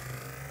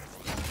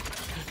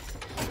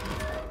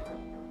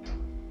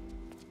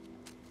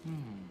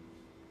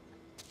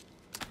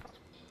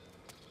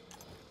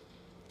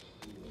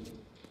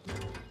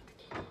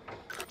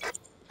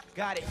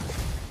 Got it.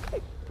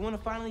 You want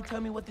to finally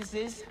tell me what this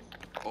is?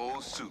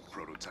 Old suit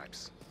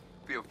prototypes.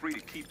 Feel free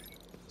to keep it.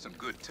 Some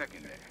good tech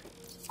in there.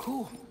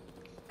 Cool.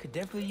 Could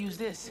definitely use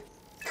this.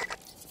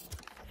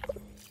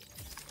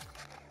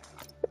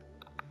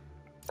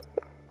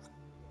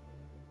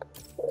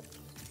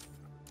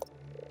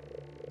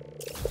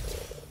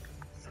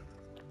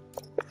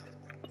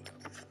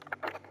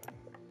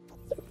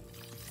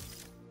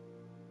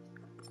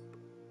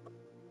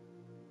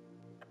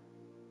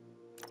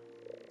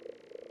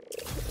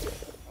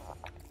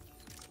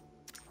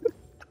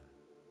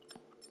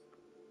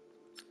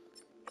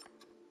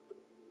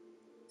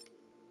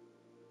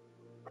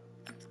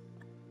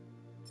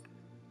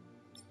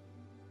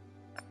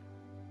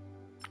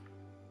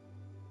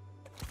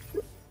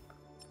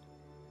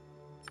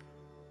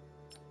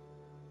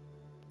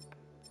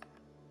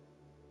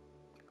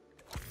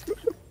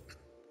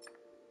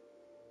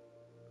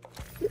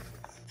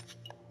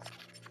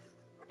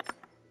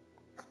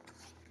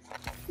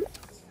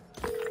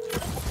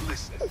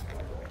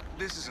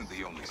 This isn't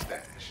the only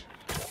stash.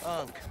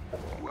 Unk.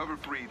 Whoever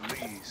freed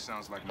Lee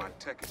sounds like my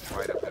tech is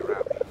right up their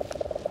alley.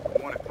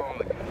 I want it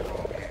falling in the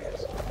wrong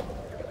hands.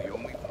 You're the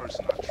only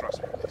person I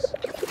trust with this.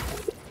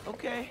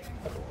 Okay,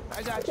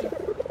 I got you.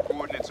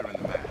 Coordinates are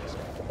in the mask.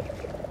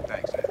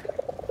 Thanks,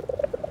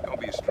 Nick. Don't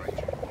be a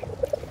stranger.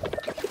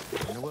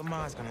 I know what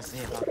Ma's gonna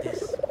say about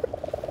this.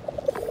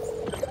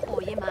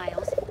 Oye,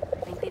 Miles,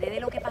 me enteré de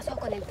lo que pasó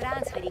con el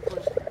transfer y con...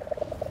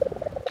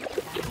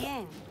 ¿Estás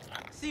bien?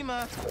 Sí,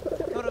 Ma.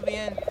 Todo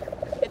bien.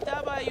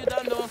 Estaba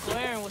ayudando a Uncle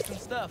Aaron with some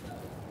stuff.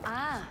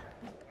 Ah,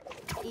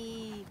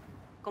 ¿y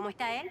cómo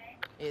está él?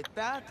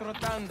 Está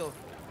trotando.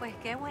 Pues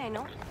qué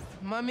bueno.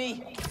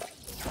 Mami,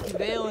 te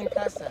veo en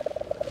casa.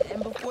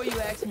 And before you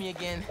ask me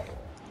again,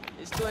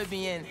 estoy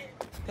bien.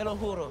 Te lo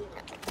juro.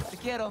 Te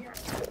quiero.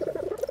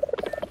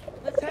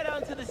 Let's head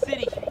out to the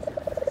city.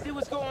 See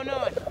what's going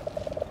on.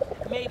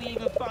 Maybe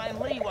even find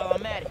Lee while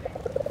I'm at it.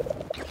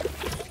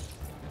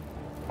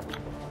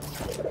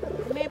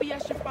 Maybe I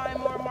should find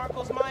more of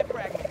Marco's mind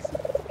fragments.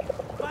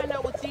 Find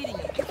out what's eating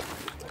it.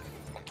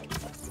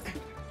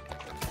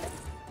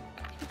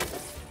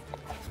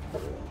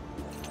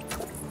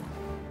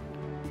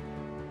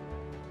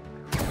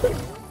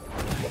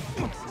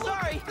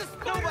 Sorry,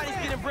 nobody's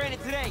getting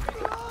branded today.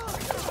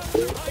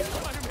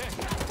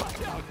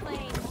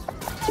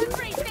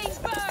 Everything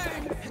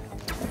burns!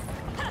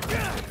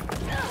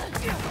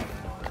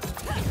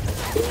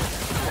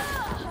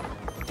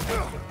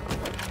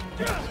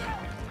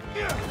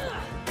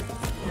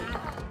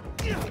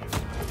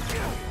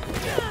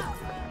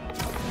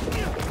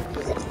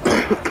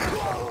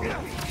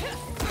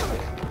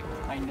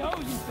 I know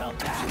you felt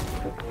that.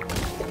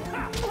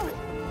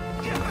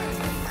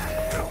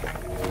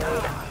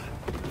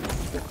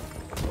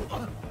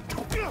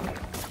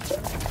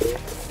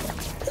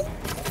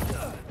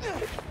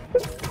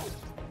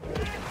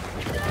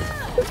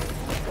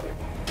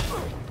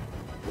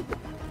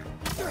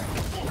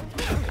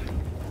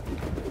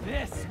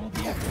 This will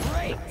be a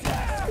great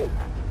test.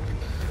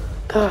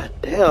 God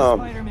damn.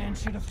 Spider-Man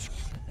should have.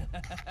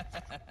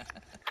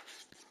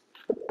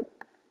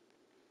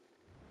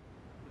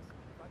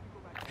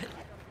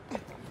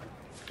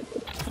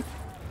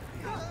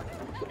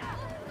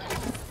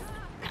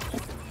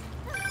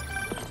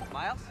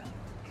 Miles?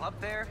 Club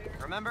Fair,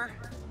 remember?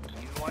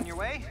 You on your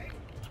way?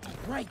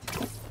 Right,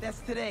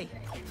 that's today.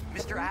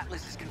 Mr.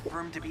 Atlas is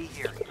confirmed to be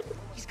here.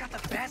 He's got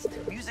the best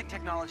music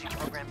technology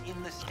program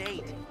in the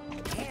state.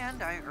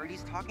 And I heard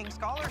he's talking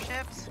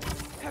scholarships.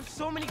 Have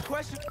so many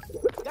questions.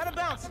 Gotta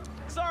bounce.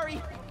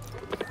 Sorry.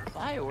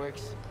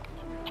 Fireworks?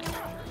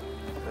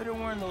 Better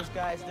warn those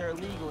guys they're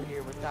illegal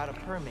here without a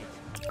permit.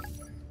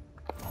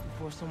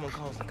 Before someone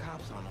calls the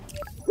cops on them.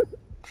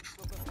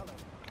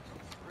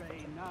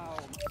 Now,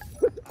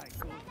 I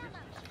go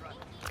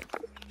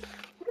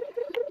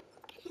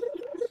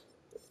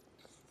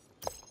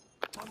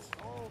once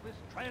all this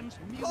Pardon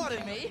me?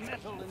 transmuting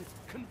metal and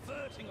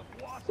converting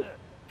of water,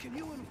 can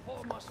you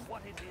inform us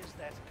what it is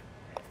that...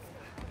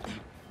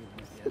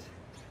 Yes.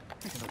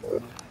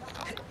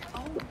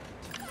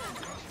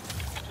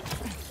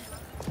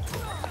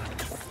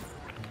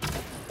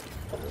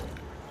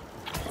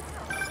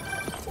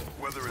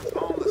 Whether it's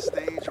on the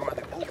stage or in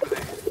the open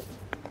air,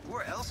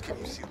 where else can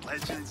you see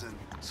legends and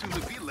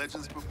soon-to-be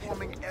legends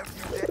performing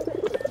every day?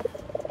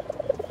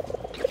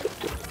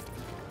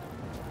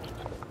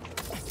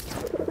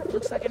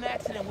 Looks like an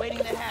accident waiting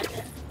to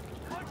happen.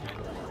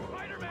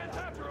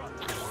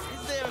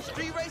 Is there a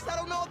street race I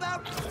don't know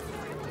about?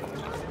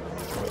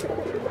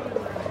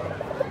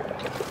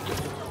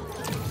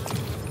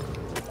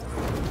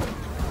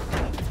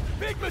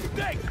 Big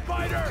mistake,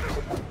 Spider!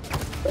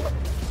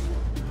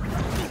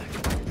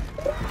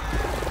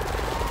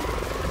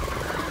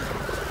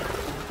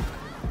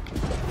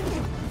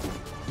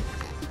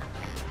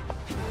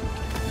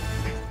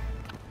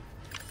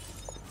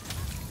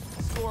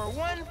 Score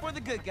one for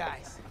the good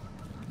guys.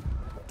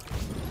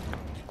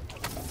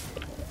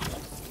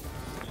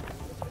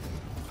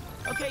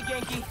 Okay,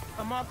 Genki,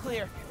 I'm all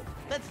clear.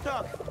 Let's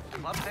talk.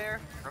 Club Fair,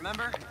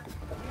 remember?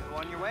 You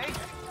on your way?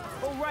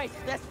 Oh, right,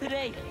 that's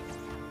today.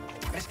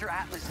 Mr.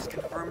 Atlas is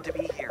confirmed to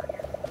be here.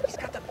 He's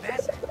got the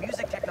best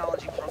music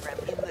technology program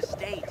in the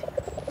state.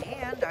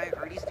 And I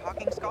heard he's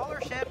talking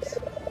scholarships.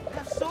 I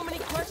have so many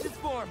questions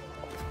for him.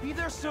 Be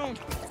there soon.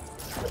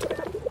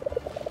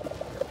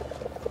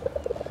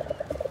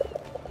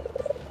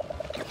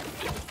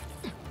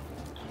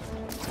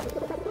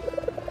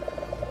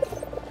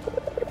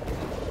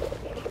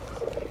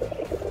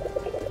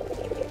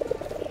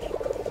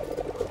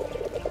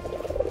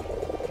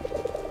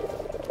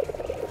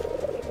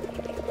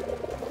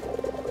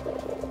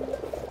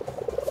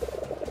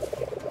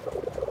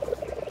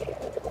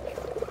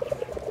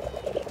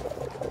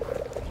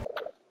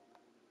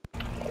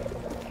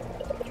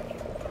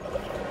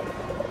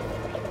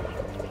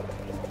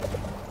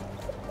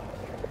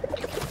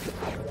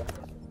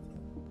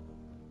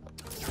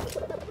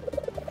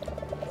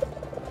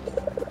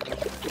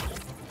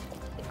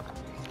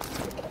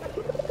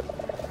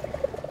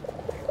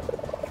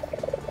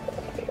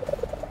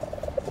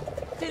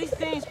 City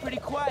seems pretty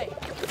quiet.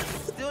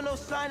 Still no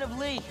sign of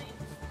Lee.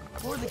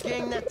 Or the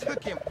gang that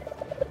took him.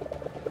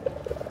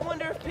 I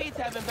wonder if Pete's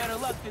having better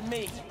luck than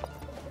me.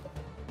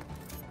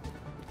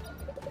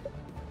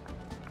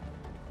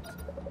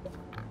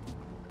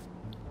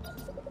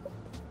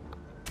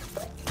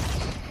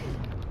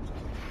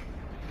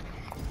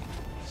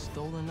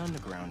 Stolen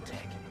underground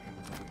tech.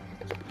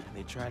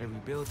 They try to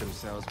rebuild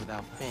themselves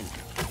without Finn,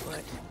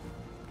 but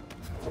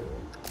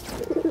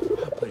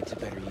I'll put it to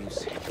better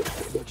use.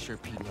 Make sure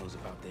Pete knows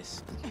about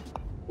this.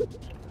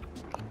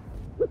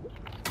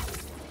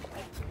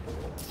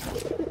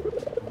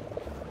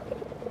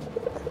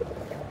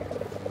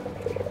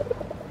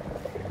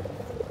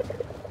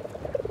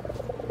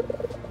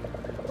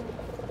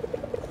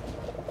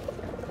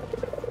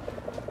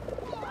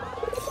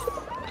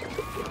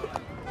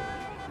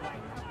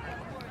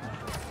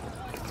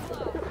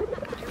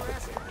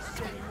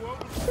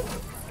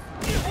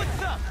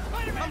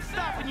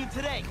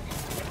 today.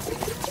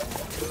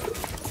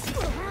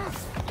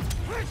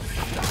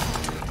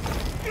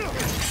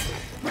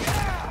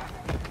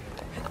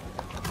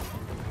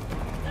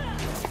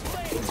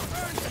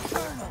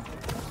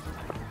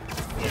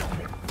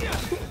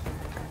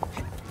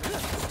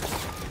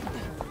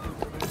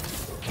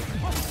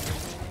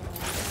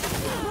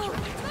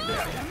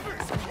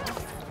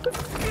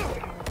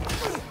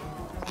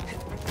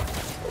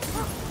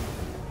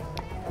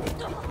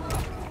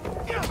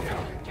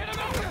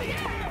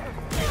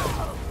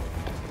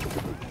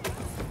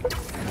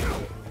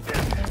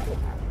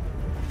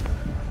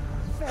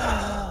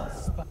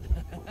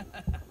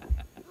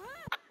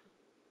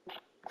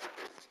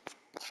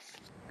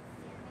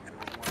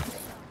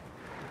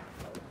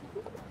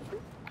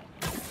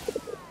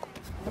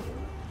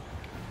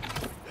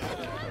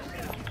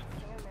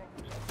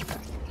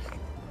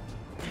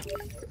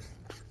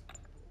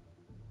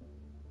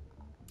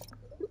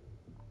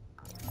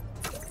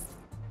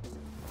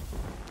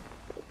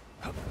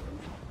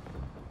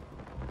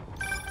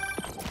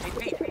 Hey,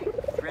 Pete.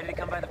 Ready to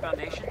come by the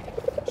Foundation?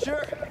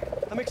 Sure.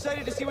 I'm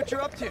excited to see what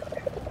you're up to.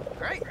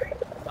 Great.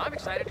 I'm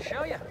excited to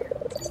show you.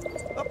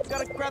 Oh,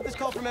 gotta grab this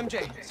call from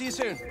MJ. See you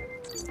soon.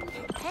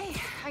 Hey,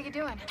 how you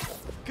doing?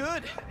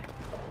 Good.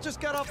 Just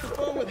got off the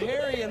phone with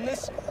Harry, and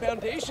this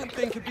Foundation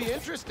thing could be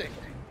interesting.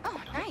 Oh,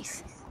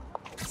 nice.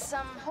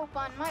 Some hope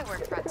on my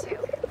work front, too.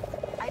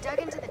 I dug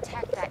into the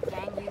tech that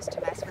gang used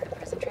to mess with the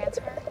prison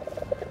transfer.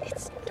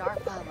 It's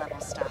DARPA-level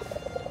stuff.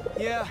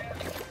 Yeah,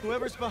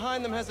 whoever's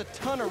behind them has a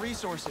ton of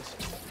resources.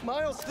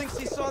 Miles thinks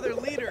he saw their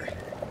leader.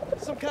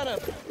 Some kind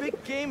of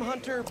big game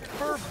hunter,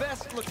 fur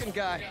vest-looking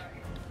guy.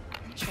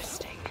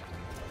 Interesting.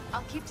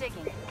 I'll keep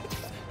digging.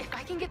 If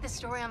I can get this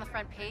story on the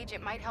front page,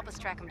 it might help us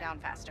track him down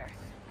faster.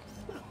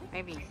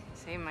 Maybe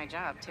save my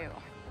job, too.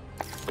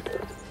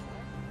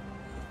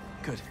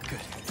 Good, good.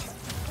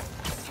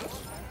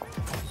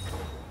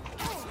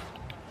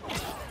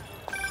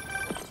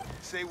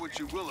 Say what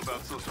you will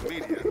about social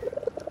media,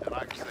 and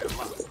I can say a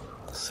lot.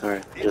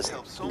 Sorry, It just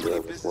helped so dealing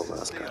many with one businesses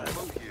last stay guy.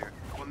 afloat here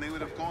when they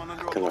would have gone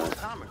under a Come long on.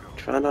 time ago.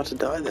 Try not to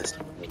die this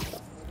time.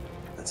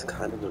 That's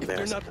kind of They're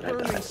embarrassing not that I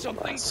died. burning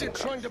something, they're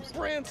trying to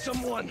brand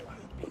someone.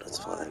 That's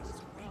fine.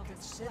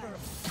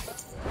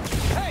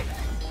 Hey,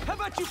 how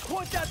about you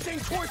point that thing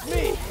towards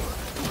me?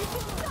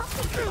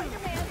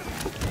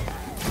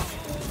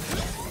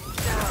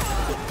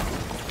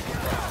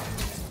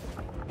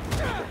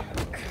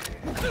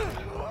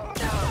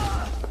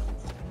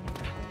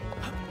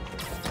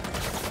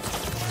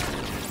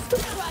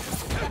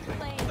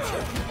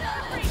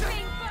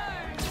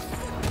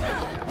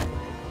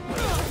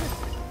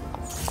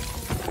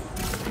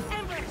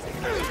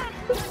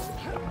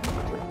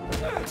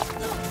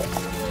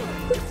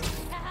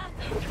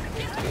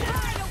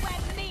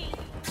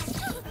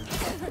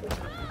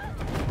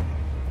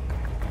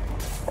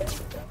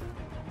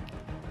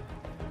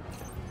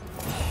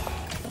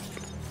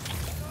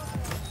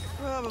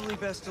 Probably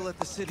best to let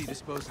the city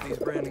dispose of these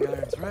branding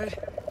irons, right?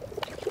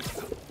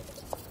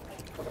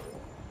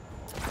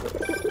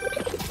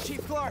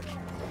 Chief Clark,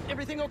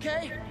 everything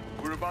okay?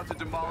 We're about to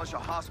demolish a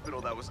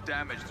hospital that was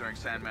damaged during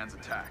Sandman's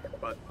attack,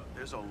 but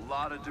there's a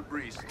lot of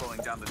debris slowing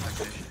down the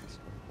technicians.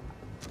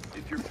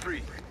 If you're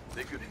free,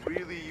 they could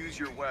really use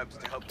your webs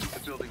to help keep the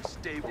building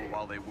stable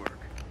while they work.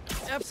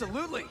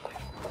 Absolutely.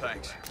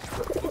 Thanks.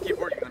 We'll keep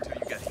working until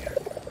you get here.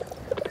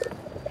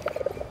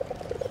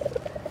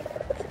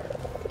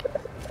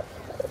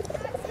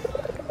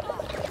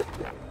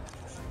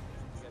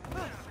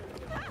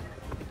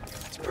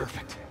 It's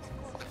perfect.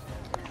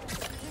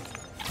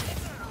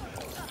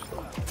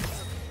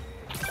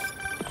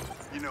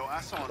 You know,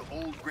 I saw an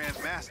old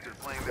Grandmaster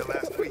playing there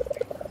last week.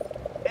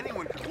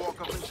 Anyone could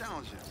walk up and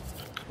challenge him.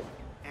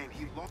 And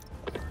he lost.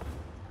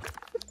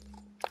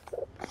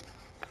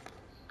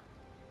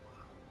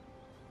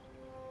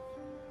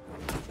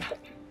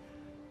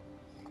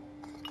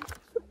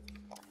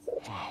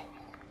 Wow.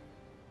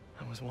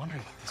 I was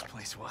wondering what this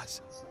place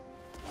was.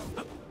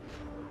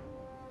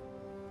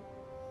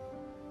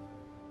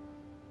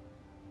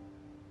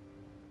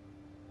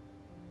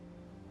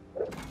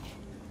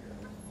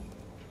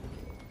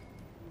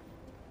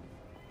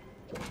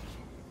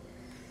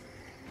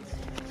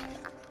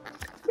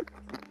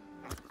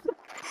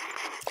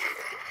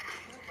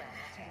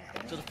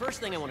 So the first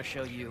thing I want to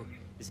show you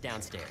is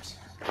downstairs.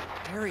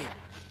 Harry,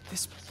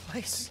 this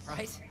place.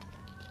 Right?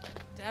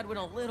 Dad went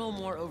a little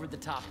more over the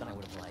top than I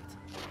would have liked.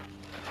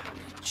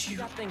 He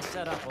got things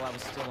set up while I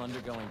was still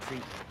undergoing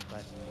treatment,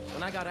 but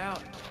when I got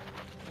out,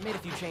 I made a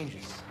few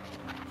changes.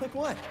 Like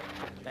what?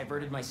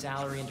 Diverted my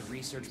salary into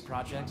research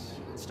projects,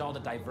 installed a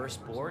diverse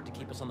board to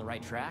keep us on the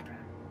right track,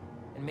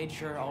 and made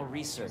sure all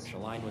research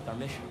aligned with our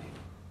mission,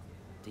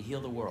 to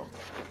heal the world.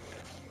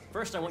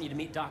 First, I want you to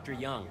meet Dr.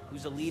 Young,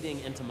 who's a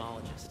leading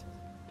entomologist.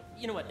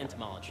 You know what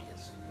entomology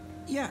is?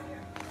 Yeah.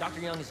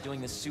 Dr. Young is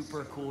doing this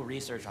super cool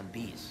research on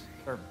bees,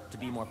 or to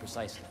be more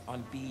precise,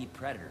 on bee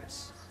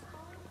predators.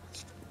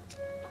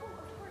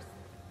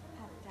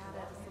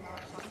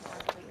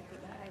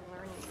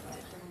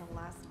 During the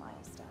last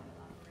milestone.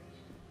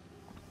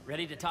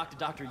 Ready to talk to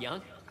Dr.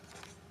 Young?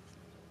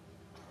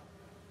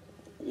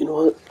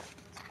 know what?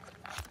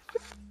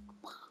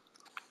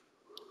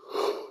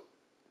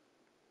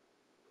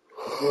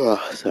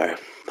 Oh, sorry.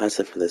 That's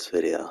it for this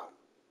video.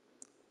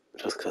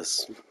 Just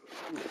because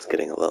it's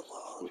getting a little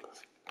long.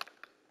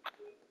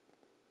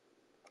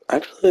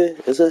 Actually,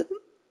 is it?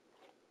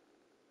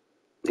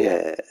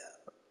 Yeah.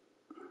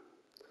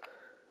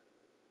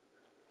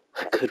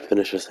 I could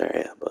finish this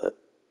area, but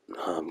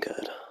no, I'm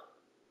good.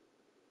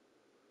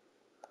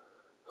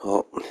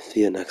 Well,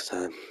 see you next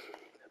time.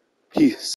 Peace.